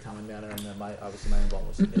back in a very timely manner, and then obviously my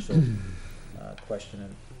involvement was the initial question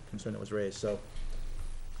and concern that was raised. So,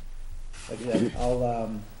 like I said,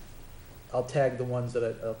 I'll tag the ones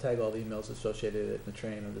that I'll tag all the emails associated in the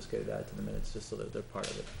train and just get it added to the minutes, just so that they're part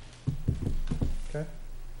of it. Okay?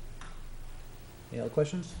 Any other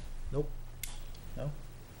questions? Nope? No?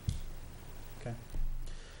 Okay.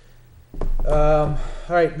 All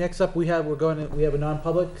right, next up, we have a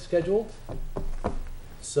non-public scheduled.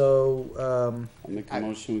 So, I'll make a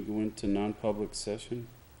motion, we go into non-public session.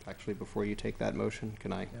 Actually, before you take that motion,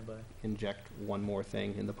 can I inject one more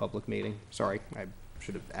thing in the public meeting? Sorry, I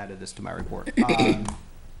should have added this to my report.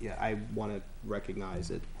 Yeah, I want to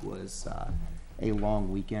recognize it was a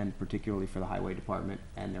long weekend, particularly for the highway department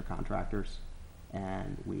and their contractors.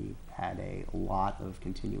 And we had a lot of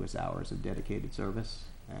continuous hours of dedicated service.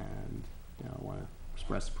 And I want to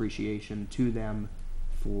express appreciation to them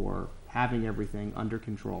for having everything under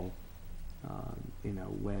control.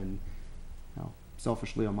 When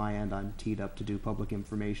selfishly on my end, I'm teed up to do public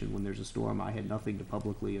information. When there's a storm, I had nothing to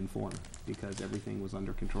publicly inform because everything was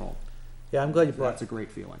under control. yeah, I'm glad you So brought. that's a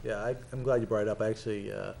great feeling. Yeah, I'm glad you brought it up. I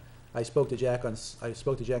actually, I spoke to Jack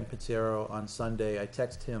Pizzero on Sunday. I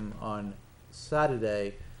texted him on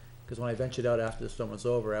Saturday, because when I ventured out after the storm was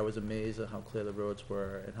over, I was amazed at how clear the roads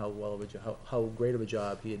were and how great of a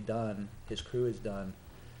job he had done, his crew has done.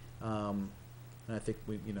 And I think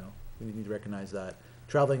we need to recognize that.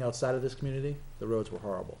 Traveling outside of this community, the roads were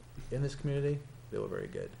horrible. In this community, they were very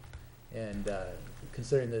good. And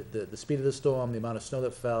considering the speed of the storm, the amount of snow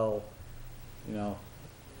that fell,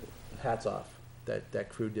 hats off. That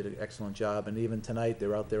crew did an excellent job. And even tonight,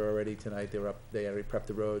 they're out there already. Tonight, they already prepped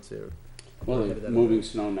the roads. Well, ahead of they're that moving already.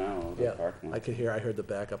 snow now, out of the Yeah, parking lot. I heard the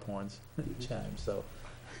backup horns chime. So,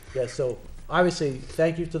 yeah. So obviously,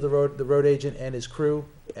 thank you to the road agent and his crew.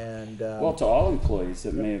 And Well, to all employees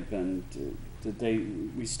that may have been,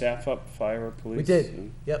 we staff up fire or police? we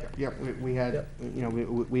did. Yep. Yep, we had, Yep.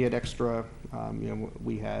 we had extra,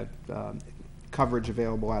 we had coverage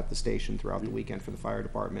available at the station throughout the weekend for the fire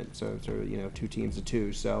department, so 2 teams of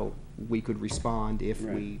 2, so we could respond if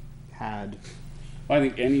Right. we had. I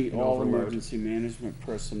think all overload. emergency management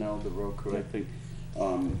personnel, the road crew, I think,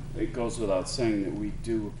 it goes without saying that we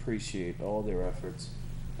do appreciate all their efforts,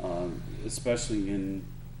 especially in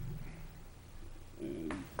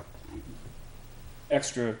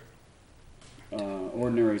extra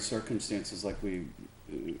ordinary circumstances like we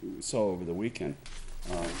saw over the weekend.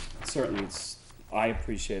 Certainly, I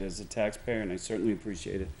appreciate it as a taxpayer, and I certainly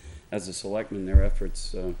appreciate it as a selectman, their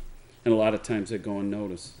efforts, and a lot of times they go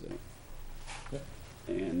unnoticed.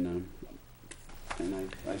 And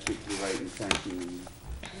I think you're right in thanking.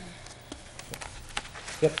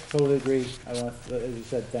 Yep, totally agree. I want, as you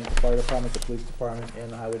said, thank the fire department, the police department,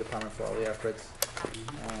 and the highway department for all the efforts.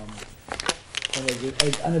 And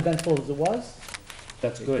as uneventful as it was,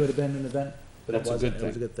 That's it could good. have been an event, but it That's a wasn't. good It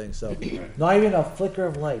was a thing. good thing, so. Right. Not even a flicker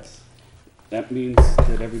of lights. That means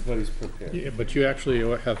that everybody's prepared. Yeah, but you actually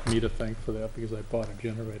have me to thank for that because I bought a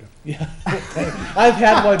generator. Yeah. I've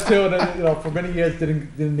had one too, and I, for many years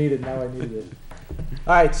didn't need it, now I need it.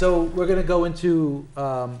 All right, so we're gonna go into,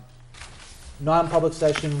 non-public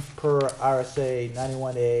session per RSA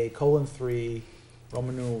 91A:3,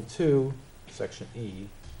 Roman numeral 2, section E,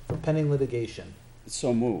 for pending litigation.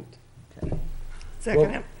 So moved. Okay.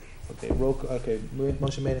 Second it? Okay,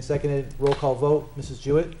 motion made and seconded, roll call vote, Mrs.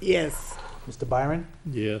 Jewett, Yes. Mr. Byron,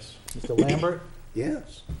 Yes. Mr. Lambert,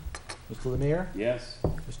 Yes. Mr. Lemire, Yes.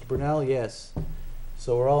 Mr. Brunel, yes.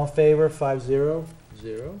 So we're all in favor, 5-0,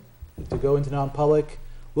 to go into non-public.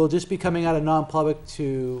 We'll just be coming out of non-public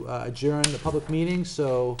to adjourn the public meeting,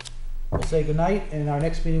 so we'll say goodnight, and our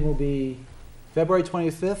next meeting will be February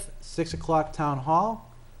 25th, 6 o'clock, Town Hall.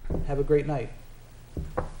 Have a great night.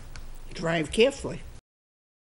 Drive carefully.